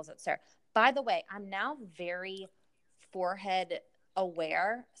bust tables at Sir. By the way, I'm now very forehead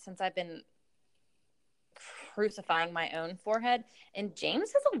aware since I've been crucifying my own forehead. And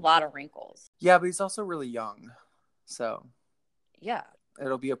James has a lot of wrinkles. Yeah, but he's also really young. So, yeah.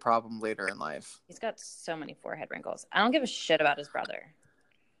 It'll be a problem later in life. He's got so many forehead wrinkles. I don't give a shit about his brother.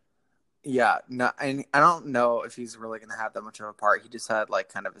 Yeah, no, and I don't know if he's really gonna have that much of a part. He just had like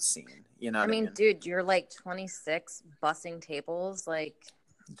kind of a scene, you know. I mean, dude, you're like 26, bussing tables, like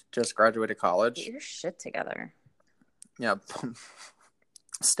just graduated college. Get your shit together. Yeah,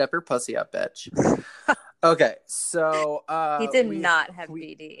 step your pussy up, bitch. Okay, so he did not have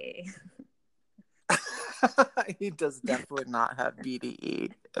BDE. He does definitely not have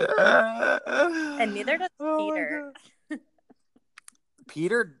BDE, and neither does Peter.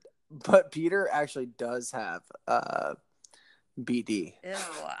 Peter actually does have BD. Ew,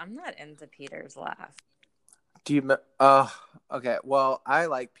 I'm not into Peter's laugh. Do you? Okay. Well, I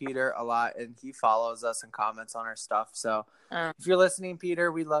like Peter a lot, and he follows us and comments on our stuff. So, if you're listening,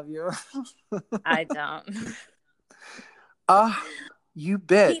 Peter, we love you. I don't. You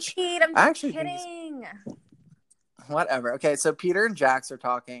bitch. Pete, I'm actually kidding. Whatever. Okay, so Peter and Jax are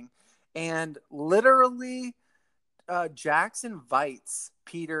talking, and literally, Jax invites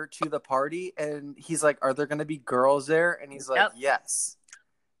Peter to the party, and he's like, "Are there going to be girls there?" And he's like, "Yes."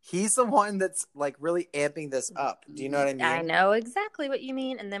 He's the one that's like really amping this up. Do you know what I mean? I know exactly what you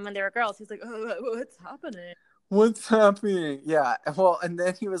mean. And then when there were girls, he's like, "Oh, what's happening?" What's happening? Yeah. Well, and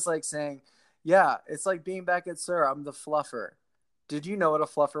then he was like saying, "Yeah, it's like being back at Sir. I'm the fluffer." Did you know what a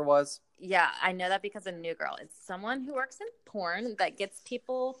fluffer was? Yeah, I know that because of New Girl. It's someone who works in porn that gets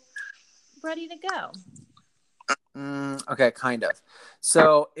people ready to go. Okay, kind of.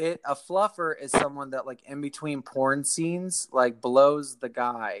 So a fluffer is someone that like in between porn scenes like blows the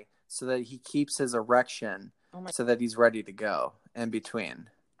guy so that he keeps his erection so that he's ready to go in between.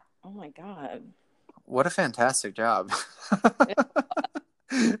 Oh my God. What a fantastic job.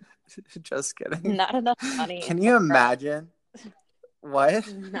 Just kidding. Not enough money. Can you imagine?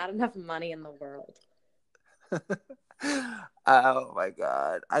 What? Not enough money in the world. Oh my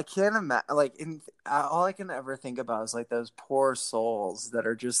god, I can't imagine. Like, all I can ever think about is like those poor souls that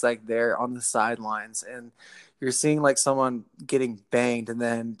are just like there on the sidelines, and you're seeing like someone getting banged, and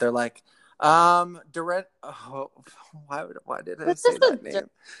then they're like, direct. Oh, why did I That's say just a that dirty name?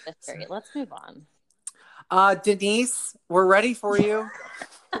 history. Let's move on. Denise, we're ready for you.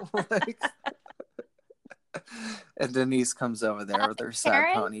 Like, and Denise comes over there with her sad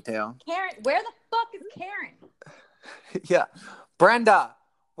Karen? ponytail. Karen, where the fuck is Karen? Yeah. Brenda,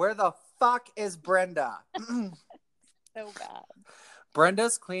 where the fuck is Brenda? So bad.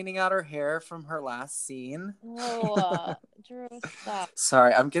 Brenda's cleaning out her hair from her last scene. Oh, Drew, stop.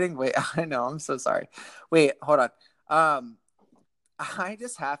 Sorry, I'm getting I know, I'm so sorry. Wait, hold on. I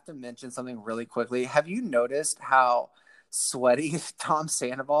just have to mention something really quickly. Have you noticed how sweaty Tom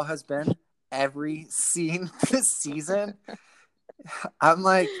Sandoval has been every scene this season? I'm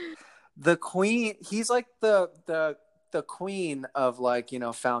like, the queen. He's like the queen of, like, you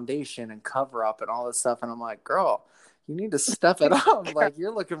know, foundation and cover up and all this stuff. And I'm like, girl, you need to step it up. Like,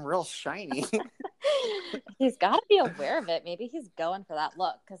 you're looking real shiny. He's got to be aware of it. Maybe he's going for that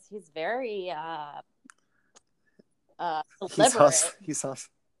look because he's very deliberate. He's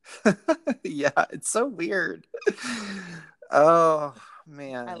yeah, it's so weird. Oh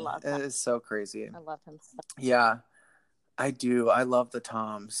man, I love it him. is so crazy. I love him so. Yeah, I do. I love the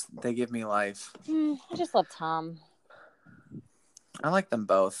Toms. They give me life. I just love Tom. I like them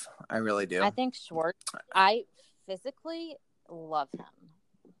both. I really do. I think Schwartz. I physically love him.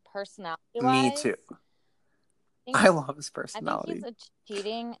 Personality-wise, Me too. I love his personality. I think he's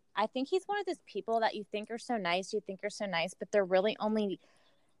cheating. I think he's one of those people that you think are so nice, but they're really only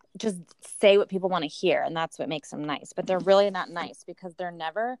just say what people want to hear, and that's what makes them nice. But they're really not nice because they're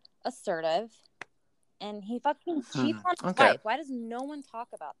never assertive, and he fucking cheats on his wife. Why does no one talk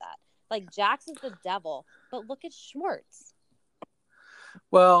about that? Like, Jax is the devil, but look at Schwartz.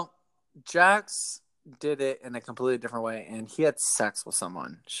 Well, Jax did it in a completely different way, and he had sex with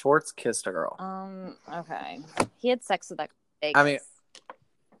someone. Schwartz kissed a girl. Okay. He had sex with that girl. I mean,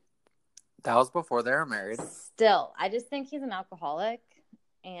 that was before they were married. Still, I just think he's an alcoholic,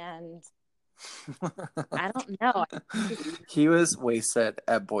 and I don't know. He was wasted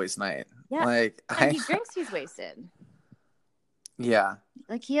at boys' night. Yeah, like he drinks, he's wasted. Yeah.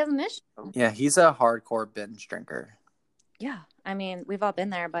 Like, he has an issue. Yeah, he's a hardcore binge drinker. Yeah, I mean, we've all been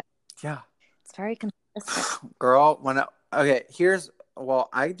there, but yeah, it's very consistent. Girl,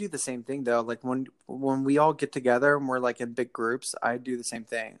 I do the same thing though. Like, when we all get together and we're like in big groups, I do the same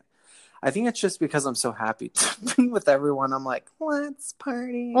thing. I think it's just because I'm so happy to be with everyone. I'm like, let's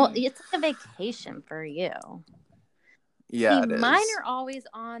party. Well, it's like a vacation for you. Yeah, See, mine are always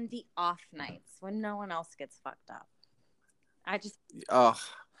on the off nights when no one else gets fucked up.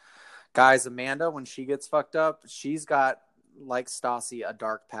 Guys, Amanda, when she gets fucked up, she's got, like Stassi, a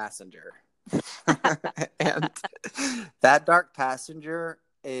dark passenger. And that dark passenger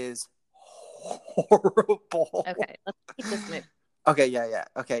is horrible. Okay, let's keep this moving. Okay,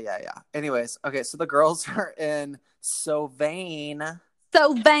 yeah. Anyways, okay, so the girls are in Sylvain.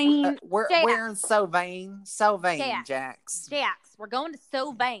 Sylvain. We're in Sylvain. Sylvain, Jax. We're going to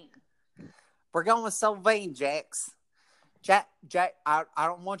Sylvain. We're going with Sylvain, Jax. Jack, I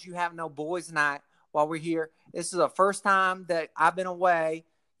don't want you having no boys' night while we're here. This is the first time that I've been away.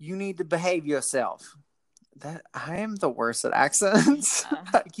 You need to behave yourself. That I am the worst at accents.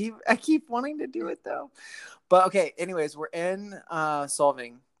 I keep wanting to do it though. But okay, anyways, we're in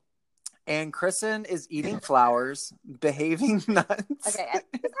Solving. And Kristen is eating flowers, behaving nuts. Okay, I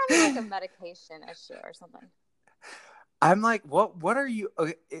think it's having like a medication issue or something. I'm like, what are you?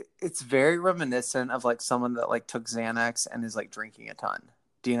 Okay, it's very reminiscent of like someone that like took Xanax and is like drinking a ton.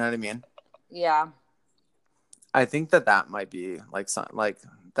 Do you know what I mean? Yeah. I think that might be like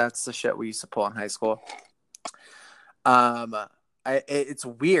that's the shit we used to pull in high school. It's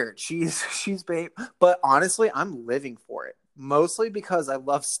weird. She's babe, but honestly, I'm living for it. Mostly because I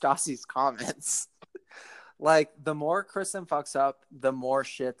love Stassi's comments. Like, the more Kristen fucks up, the more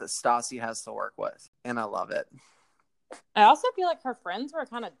shit that Stassi has to work with, and I love it. I also feel like her friends were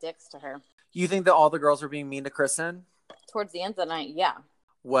kind of dicks to her. You think that all the girls were being mean to Kristen? Towards the end of the night, yeah.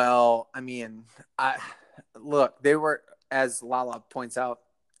 Well, I mean, they were, as Lala points out,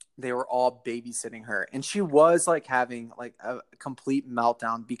 they were all babysitting her. And she was like having like a complete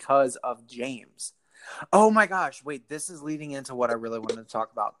meltdown because of James. Oh my gosh. Wait, this is leading into what I really wanted to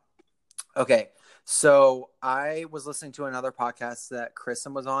talk about. Okay. So I was listening to another podcast that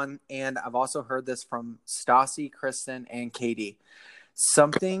Kristen was on, and I've also heard this from Stassi, Kristen, and Katie.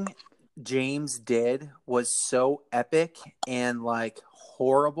 Something James did was so epic and like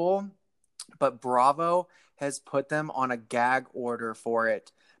horrible, but Bravo has put them on a gag order for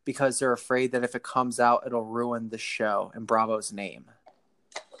it because they're afraid that if it comes out, it'll ruin the show and Bravo's name.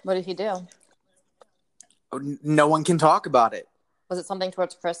 What did he do? No one can talk about it. Was it something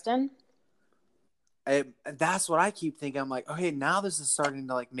towards Kristen? That's what I keep thinking. I'm like, okay, now this is starting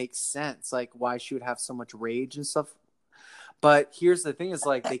to like make sense, like why she would have so much rage and stuff. But here's the thing: is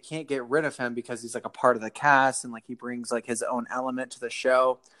like they can't get rid of him because he's like a part of the cast and like he brings like his own element to the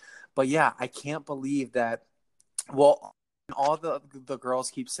show. But yeah, I can't believe that. Well, all the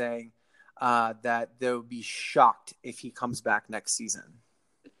girls keep saying that they would be shocked if he comes back next season.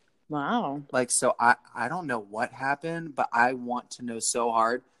 Wow. Like, so I don't know what happened, but I want to know so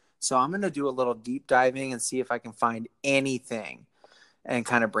hard. So I'm going to do a little deep diving and see if I can find anything and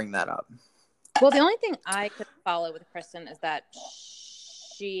kind of bring that up. Well, the only thing I could follow with Kristen is that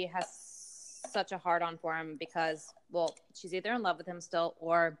she has such a hard-on for him because, well, she's either in love with him still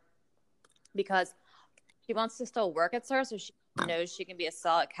or because she wants to still work at SUR, so she knows she can be a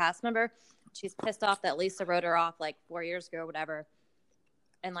solid cast member. She's pissed off that Lisa wrote her off like 4 years ago or whatever.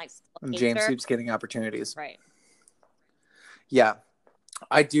 And like James keeps getting opportunities. Right. Yeah.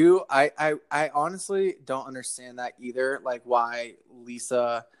 I do. I honestly don't understand that either. Like why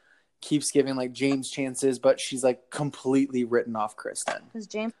Lisa keeps giving like James chances, but she's like completely written off Kristen. Because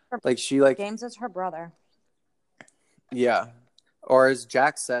James, James is her brother. Yeah. Or as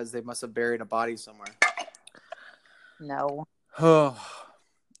Jack says, they must have buried a body somewhere. No.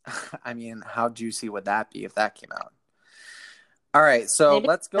 I mean, how juicy would that be if that came out? All right, so maybe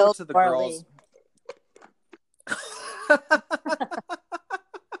let's go to the girls.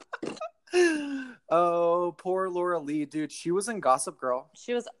 Oh, poor Laura Lee, dude. She was in Gossip Girl.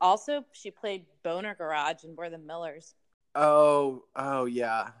 She played Boner Garage in We're the Millers. Oh,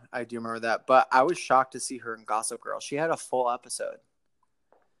 yeah. I do remember that. But I was shocked to see her in Gossip Girl. She had a full episode.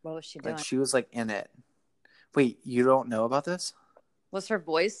 What was she doing? Like, she was, like, in it. Wait, you don't know about this? Was her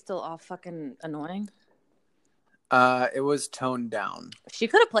voice still all fucking annoying? It was toned down. She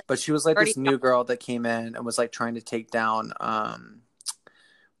could have played. But she was, like, this new girl that came in and was, like, trying to take down,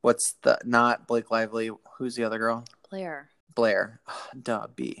 not Blake Lively. Who's the other girl? Blair. Duh,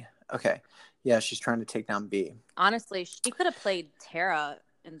 B. Okay. Yeah, she's trying to take down B. Honestly, she could have played Tara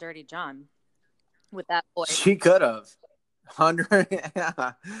in Dirty John with that voice. She could have. 100.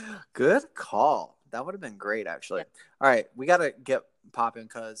 Yeah. Good call. That would have been great, actually. Yeah. All right. We got to get popping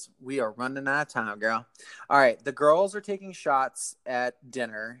because we are running out of time, girl. All right. The girls are taking shots at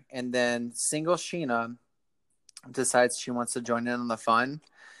dinner, and then single Sheena decides she wants to join in on the fun.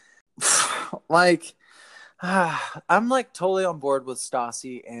 Like, I'm like totally on board with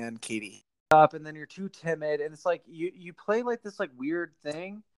Stassi and Katie. And then you're too timid, and it's like you play like this like weird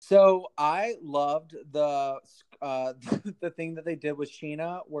thing. So I loved the thing that they did with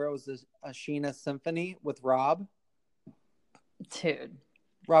Sheena, where it was a Sheena symphony with Rob. Dude,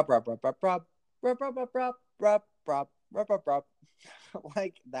 Rob. Like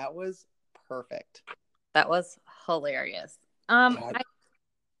that was perfect. That was hilarious.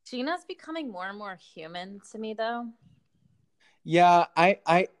 Sheena's becoming more and more human to me, though. Yeah,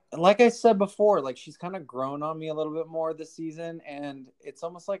 I like I said before, like she's kind of grown on me a little bit more this season, and it's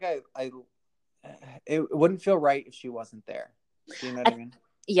almost like it wouldn't feel right if she wasn't there. Do you know what I mean?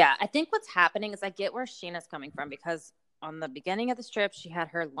 Yeah, I think what's happening is I get where Sheena's coming from because on the beginning of the strip, she had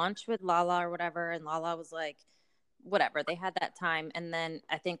her lunch with Lala or whatever, and Lala was like, whatever, they had that time, and then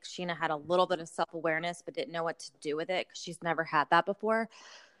I think Sheena had a little bit of self-awareness but didn't know what to do with it because she's never had that before.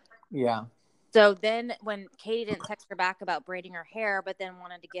 Yeah. So then when Katie didn't text her back about braiding her hair, but then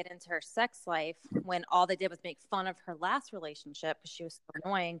wanted to get into her sex life, when all they did was make fun of her last relationship because she was so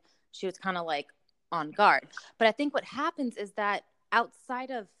annoying, she was kind of like on guard. But I think what happens is that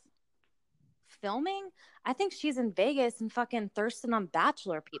outside of filming, I think she's in Vegas and fucking thirsting on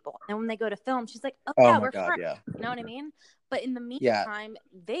Bachelor people. And when they go to film, she's like, oh yeah, we're friends. Yeah. You know what I mean? But in the meantime,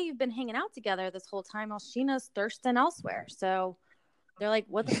 they've been hanging out together this whole time while Sheena's thirsting elsewhere. So they're like,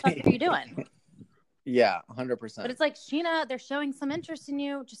 what the fuck are you doing? Yeah, 100%. But it's like, Sheena, they're showing some interest in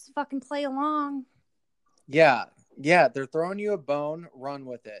you. Just fucking play along. Yeah. Yeah, they're throwing you a bone. Run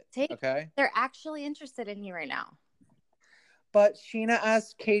with it. Okay? They're actually interested in you right now. But Sheena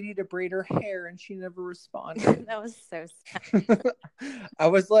asked Katie to braid her hair, and she never responded. That was so sad. I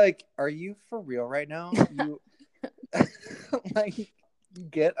was like, are you for real right now? You like,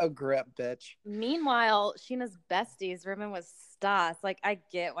 get a grip, bitch. Meanwhile, Sheena's besties, rooming with Stas. Like, I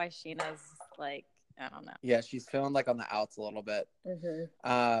get why Sheena's like, I don't know. Yeah, she's feeling like on the outs a little bit.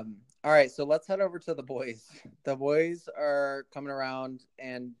 Mm-hmm. All right, so let's head over to the boys. The boys are coming around,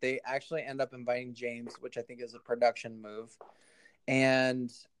 and they actually end up inviting James, which I think is a production move.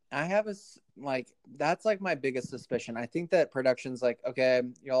 And I have that's like my biggest suspicion. I think that production's like, okay,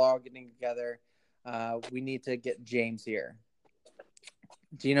 y'all are all getting together. We need to get James here.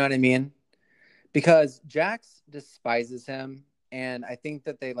 Do you know what I mean? Because Jax despises him, and I think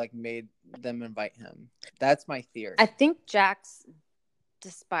that they like made them invite him. That's my theory. I think Jax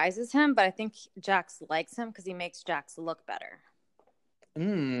despises him, but I think Jax likes him because he makes Jax look better.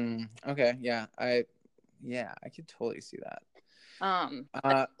 Okay. Yeah. I could totally see that.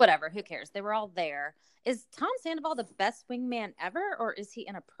 Whatever. Who cares? They were all there. Is Tom Sandoval the best wingman ever, or is he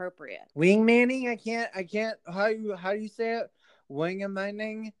inappropriate? Wingmanning? I can't. How do you say it?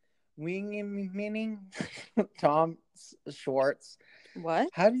 Wingmaning? Tom Schwartz. What?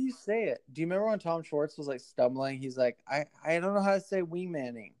 How do you say it? Do you remember when Tom Schwartz was like stumbling? He's like, I don't know how to say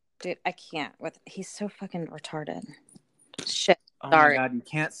wingmanning. Dude, I can't. He's so fucking retarded. Shit. Oh Sorry. my god, you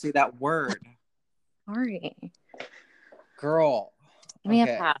can't say that word. Sorry. Girl. Give me a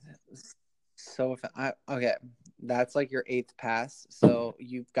pass. So okay, that's like your 8th pass. So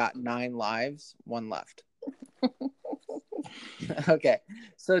you've got 9 lives, 1 left. Okay,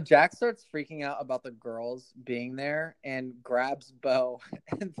 so Jack starts freaking out about the girls being there and grabs Bo,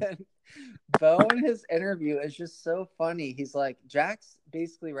 and then Bo in his interview is just so funny. He's like, Jack's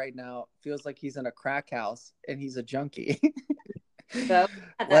basically right now feels like he's in a crack house and he's a junkie. Bo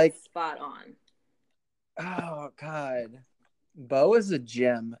had that spot on. Oh god. Bo is a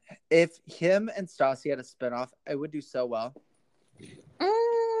gem. If him and Stassi had a spinoff, it would do so well.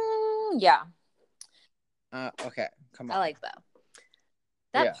 Yeah. Okay, come on. I like Bo.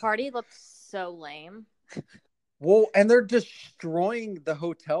 That party looked so lame. Well, and they're destroying the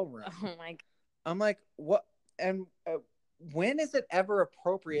hotel room. Oh my god. I'm like, what? And when is it ever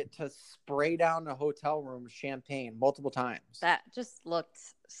appropriate to spray down a hotel room with champagne multiple times? That just looked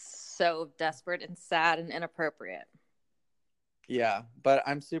so desperate and sad and inappropriate. Yeah, but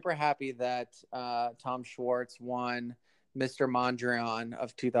I'm super happy that Tom Schwartz won Mr. Mondrian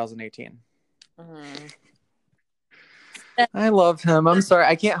of 2018. Mm-hmm. I love him. I'm sorry.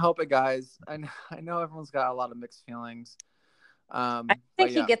 I can't help it, guys. I know everyone's got a lot of mixed feelings. I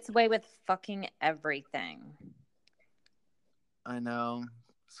think he gets away with fucking everything. I know.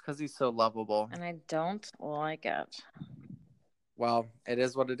 It's because he's so lovable. And I don't like it. Well, it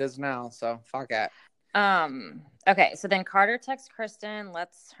is what it is now, so fuck it. Okay, so then Carter texts Kristen,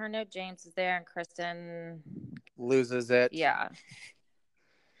 lets her know James is there, and Kristen loses it. Yeah.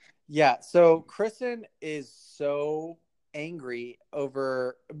 Yeah, so Kristen is so angry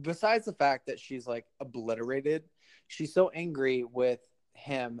over, besides the fact that she's like obliterated, she's so angry with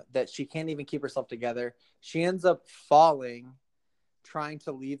him that she can't even keep herself together. She ends up falling, trying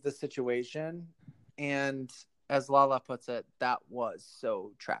to leave the situation, and as Lala puts it, that was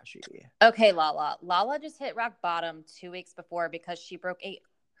so trashy. Okay, Lala. Lala just hit rock bottom 2 weeks before because she broke a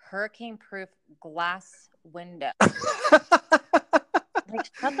hurricane-proof glass window. Like,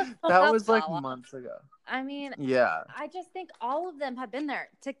 shut the fuck that up, was like Lala. Months ago. I mean, yeah. I just think all of them have been there.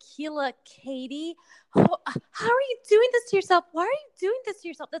 Tequila Katie, how are you doing this to yourself? Why are you doing this to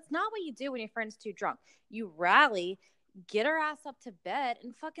yourself? That's not what you do when your friend's too drunk. You rally, get her ass up to bed,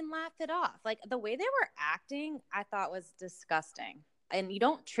 and fucking laugh it off. Like, the way they were acting, I thought was disgusting. And you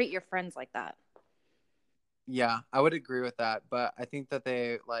don't treat your friends like that. Yeah, I would agree with that. But I think that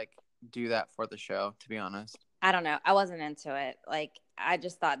they, like, do that for the show, to be honest. I don't know. I wasn't into it. Like, I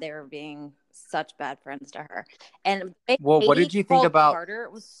just thought they were being such bad friends to her. And well, what did you think about Carter?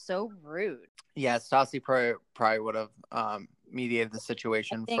 It was so rude. Yeah, Stassi probably would have mediated the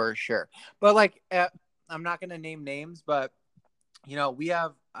situation for sure. But like, I'm not gonna name names, but you know,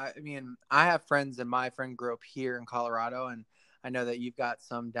 I have friends in my friend group here in Colorado, and I know that you've got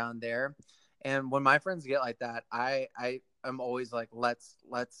some down there. And when my friends get like that, I am always like, let's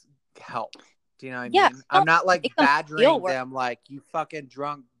help. Do you know what I mean? I'm not like badgering them like, you fucking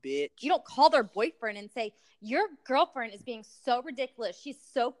drunk bitch. You don't call their boyfriend and say, your girlfriend is being so ridiculous. She's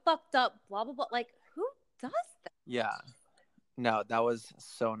so fucked up, blah, blah, blah. Like, who does that? Yeah. No, that was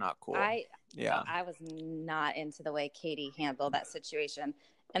so not cool. I was not into the way Katie handled that situation.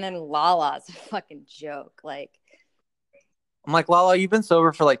 And then Lala's a fucking joke. Like, I'm like, Lala, you've been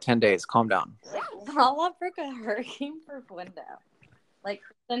sober for like 10 days. Calm down. Lala broke a hurricane-proof window. Like,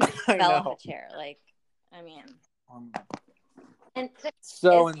 Kristen fell off a chair. Like, I mean. And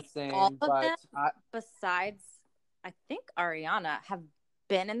so insane. All of them, besides, I think, Ariana, have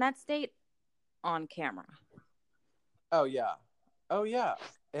been in that state on camera. Oh, yeah.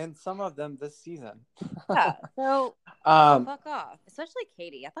 And some of them this season. Yeah. So, fuck off. Especially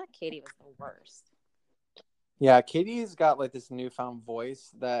Katie. I thought Katie was the worst. Yeah, Katie's got like this newfound voice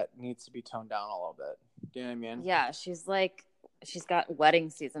that needs to be toned down a little bit. Do you know what I mean? Yeah, she's like She's got wedding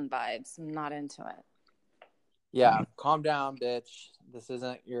season vibes. I'm not into it. Yeah, calm down, bitch. This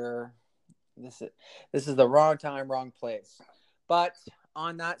isn't your. This is the wrong time, wrong place. But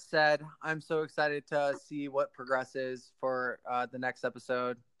on that said, I'm so excited to see what progresses for the next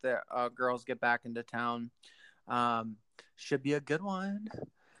episode. The girls get back into town. Should be a good one.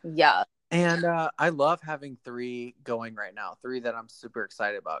 Yeah. And I love having 3 going right now. 3 that I'm super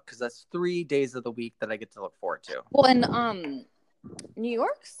excited about because that's 3 days of the week that I get to look forward to. Well, and New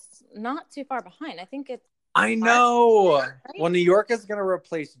York's not too far behind. I think it's. I know. Right? Well, New York is going to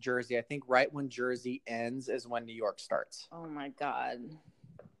replace Jersey. I think right when Jersey ends is when New York starts. Oh my God.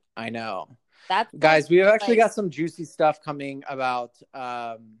 I know. That's guys, we've actually got some juicy stuff coming about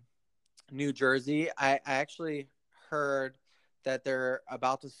New Jersey. I actually heard that they're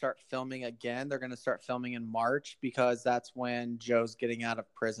about to start filming again. They're going to start filming in March because that's when Joe's getting out of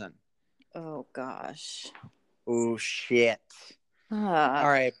prison. Oh gosh. Oh shit. All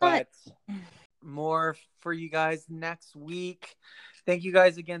right, but more for you guys next week. Thank you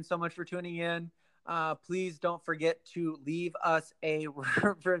guys again so much for tuning in. Please don't forget to leave us a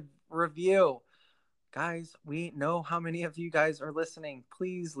review. Guys, we know how many of you guys are listening.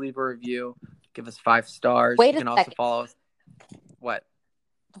 Please leave a review. Give us 5 stars. Wait, you can also follow us. What?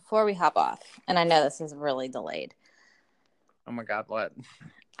 Before we hop off, and I know this is really delayed. Oh my God, what?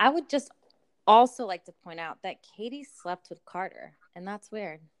 I would just also like to point out that Katie slept with Carter, and that's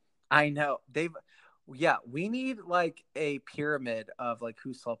weird. I know. We need like a pyramid of like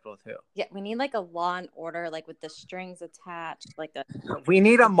who slept with who. Yeah, we need like a Law and Order, like with the strings attached, like a. We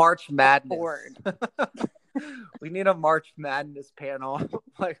need a March Madness board. We need a March Madness panel,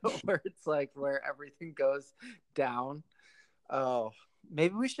 like where it's like where everything goes down. Oh,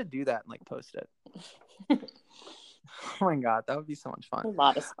 maybe we should do that and like post it. Oh my God, that would be so much fun. A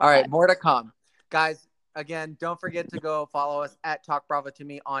lot of fun. All right, more to come, guys. Again, don't forget to go follow us at Talk Bravo to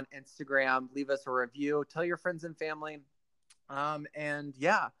Me on Instagram. Leave us a review. Tell your friends and family. And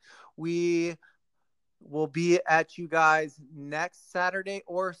yeah, we will be at you guys next Saturday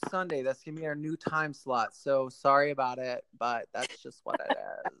or Sunday. That's going to be our new time slot. So sorry about it, but that's just what it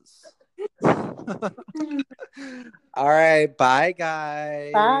is. All right. Bye,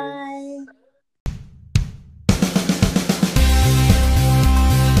 guys. Bye.